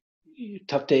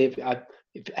tough to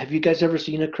have you guys ever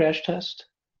seen a crash test?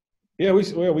 Yeah, we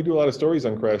do a lot of stories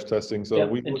on crash testing. So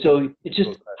so it's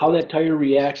just how that tire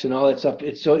reacts and all that stuff.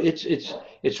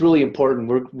 It's really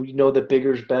important. We know that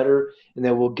bigger is better, and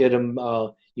then we'll get them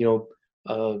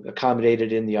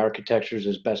accommodated in the architectures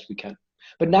as best we can,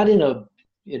 but not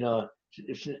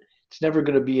it's never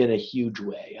going to be in a huge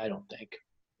way, I don't think.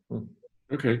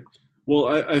 Okay. Well,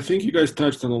 I think you guys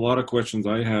touched on a lot of questions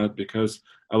I had, because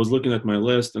I was looking at my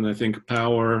list, and I think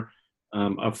power,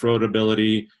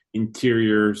 off-roadability,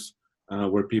 interiors,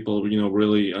 where people,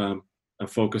 really are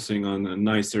focusing on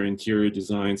nicer interior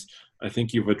designs. I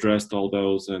think you've addressed all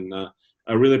those, and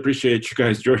I really appreciate you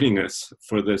guys joining us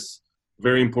for this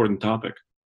very important topic.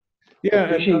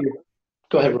 Yeah.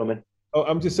 Go ahead, Roman. Oh,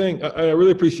 I'm just saying, I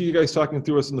really appreciate you guys talking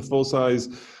through us in the full-size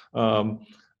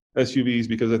SUVs,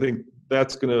 because I think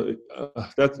that's gonna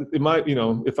that's in my,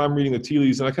 if I'm reading the tea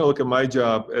leaves, and I kind of look at my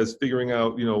job as figuring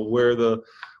out where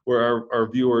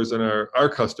our viewers and our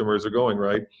customers are going,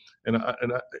 right? And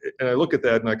I look at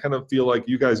that and I kind of feel like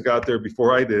you guys got there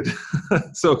before I did.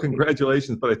 So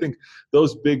congratulations. But I think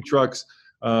those big trucks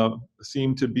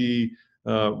seem to be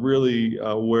really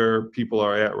where people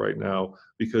are at right now,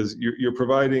 because you're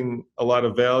providing a lot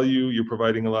of value, you're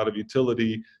providing a lot of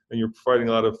utility, and you're providing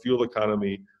a lot of fuel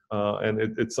economy. And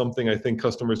it's something I think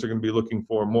customers are going to be looking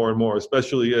for more and more,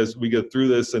 especially as we get through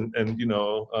this, and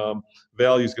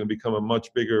value is going to become a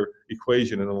much bigger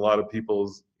equation in a lot of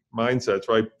people's mindsets,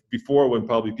 right? Before, when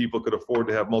probably people could afford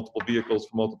to have multiple vehicles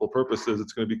for multiple purposes,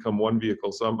 it's going to become one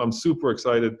vehicle. So I'm super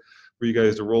excited for you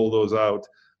guys to roll those out,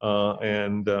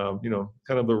 and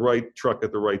kind of the right truck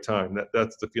at the right time.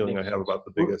 That's the feeling I have about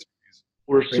the big SUVs.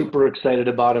 We're super excited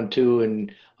about them too,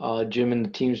 and Jim and the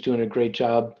team's doing a great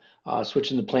job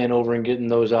switching the plan over and getting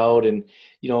those out, and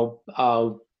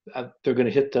they're going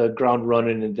to hit the ground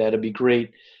running, and that'll be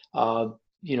great.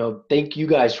 Thank you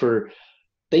guys for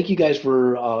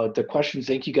the questions.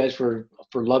 Thank you guys for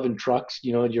loving trucks.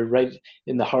 You're right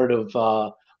in the heart of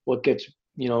what gets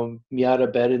me out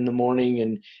of bed in the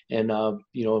morning, and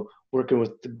working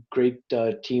with the great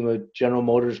team of General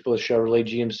Motors, both Chevrolet,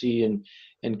 GMC,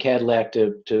 and Cadillac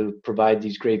to provide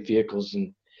these great vehicles.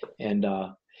 And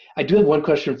I do have one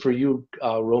question for you,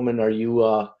 Roman. Are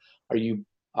you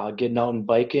getting out and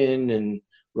biking and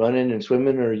running and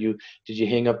swimming, or did you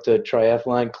hang up the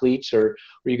triathlon cleats, or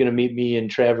are you going to meet me in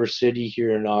Traverse City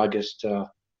here in August?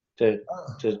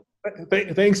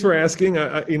 Thanks for asking.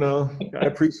 I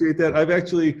appreciate that. I've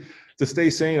actually, to stay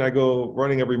sane, I go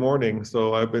running every morning.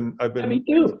 So I've been me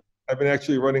too. I've been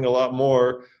actually running a lot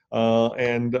more.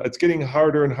 And it's getting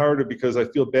harder and harder because I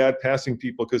feel bad passing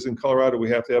people, because in Colorado we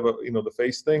have to have the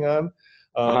face thing on.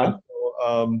 I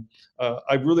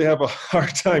really have a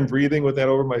hard time breathing with that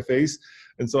over my face.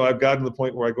 And so I've gotten to the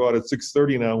point where I go out at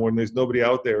 6:30 now when there's nobody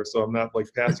out there. So I'm not like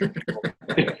passing people.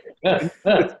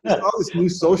 It's all this new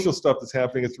social stuff that's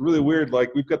happening. It's really weird.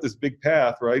 Like, we've got this big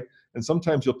path, right? And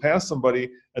sometimes you'll pass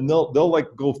somebody and they'll like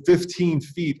go 15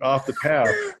 feet off the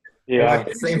path. Yeah,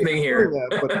 same thing here.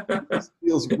 But it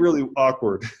feels really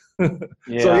awkward.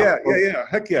 Yeah. So yeah,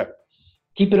 heck yeah.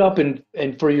 Keep it up, and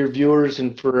for your viewers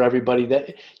and for everybody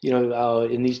that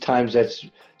in these times, that's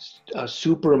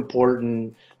super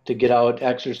important to get out,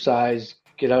 exercise,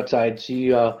 get outside,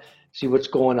 see what's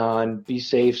going on, be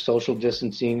safe, social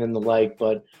distancing and the like.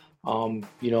 But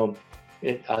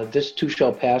this too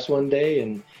shall pass one day,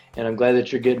 and I'm glad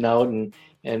that you're getting out,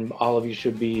 and all of you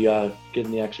should be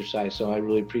getting the exercise. So I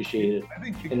really appreciate it. I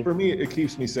think for me, it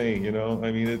keeps me sane.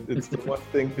 I mean, it's the one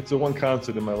thing. It's the one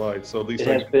constant in my life. So at least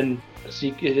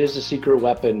it is a secret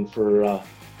weapon for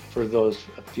those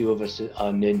few of us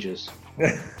ninjas.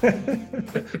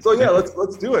 So yeah,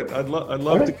 let's do it. I'd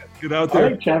love to get out there. All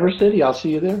right, Traverse City. I'll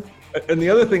see you there. And the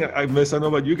other thing I miss, I don't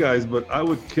know about you guys, but I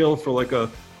would kill for like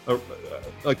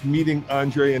like meeting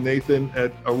Andre and Nathan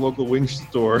at a local wing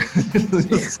store,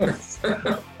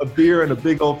 a beer and a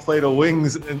big old plate of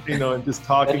wings, and and just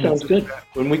talking. That sounds good.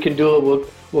 When we can do it,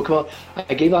 we'll come out.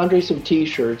 I gave Andre some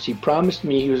T-shirts. He promised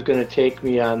me he was going to take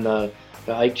me on the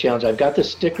Ike Challenge. I've got the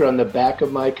sticker on the back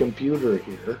of my computer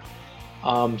here.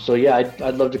 So yeah,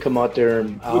 I'd love to come out there,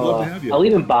 and love to have you. I'll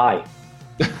even buy.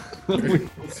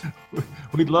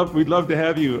 We'd love to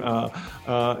have you,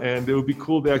 and it would be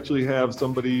cool to actually have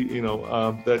somebody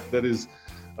that is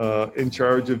in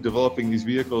charge of developing these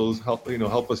vehicles help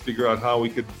us figure out how we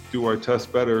could do our tests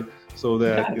better, so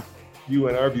that you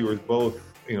and our viewers both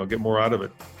get more out of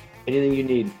it. Anything you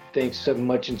need. Thanks so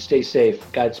much, and stay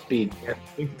safe. Godspeed.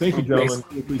 Thank you, gentlemen.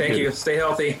 Thank you. Stay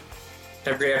healthy.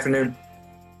 Have a great afternoon.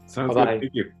 Sounds Bye-bye.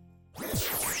 good. Thank you.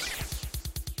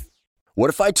 What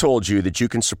if I told you that you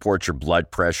can support your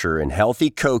blood pressure and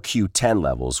healthy CoQ10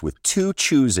 levels with 2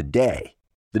 chews a day?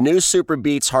 The new Super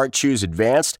Beats Heart Chews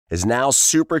Advanced is now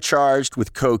supercharged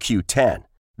with CoQ10.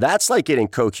 That's like getting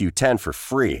CoQ10 for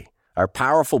free. Our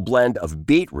powerful blend of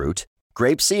beetroot,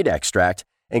 grapeseed extract,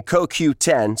 and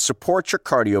CoQ10 supports your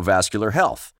cardiovascular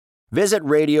health. Visit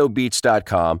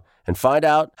RadioBeats.com and find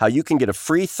out how you can get a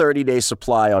free 30-day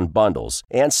supply on bundles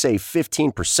and save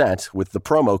 15% with the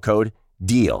promo code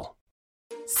DEAL.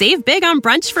 Save big on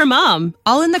brunch for mom,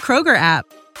 all in the Kroger app.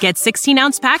 Get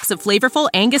 16-ounce packs of flavorful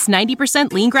Angus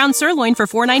 90% lean ground sirloin for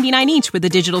 $4.99 each with a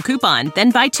digital coupon.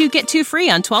 Then buy 2, get 2 free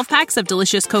on 12 packs of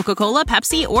delicious Coca-Cola,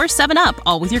 Pepsi, or 7-Up,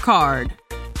 all with your card.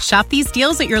 Shop these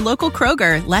deals at your local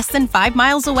Kroger, less than 5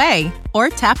 miles away. Or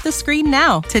tap the screen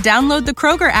now to download the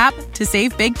Kroger app to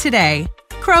save big today.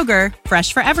 Kroger,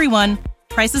 fresh for everyone.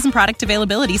 Prices and product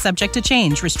availability subject to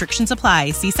change. Restrictions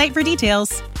apply. See site for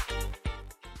details.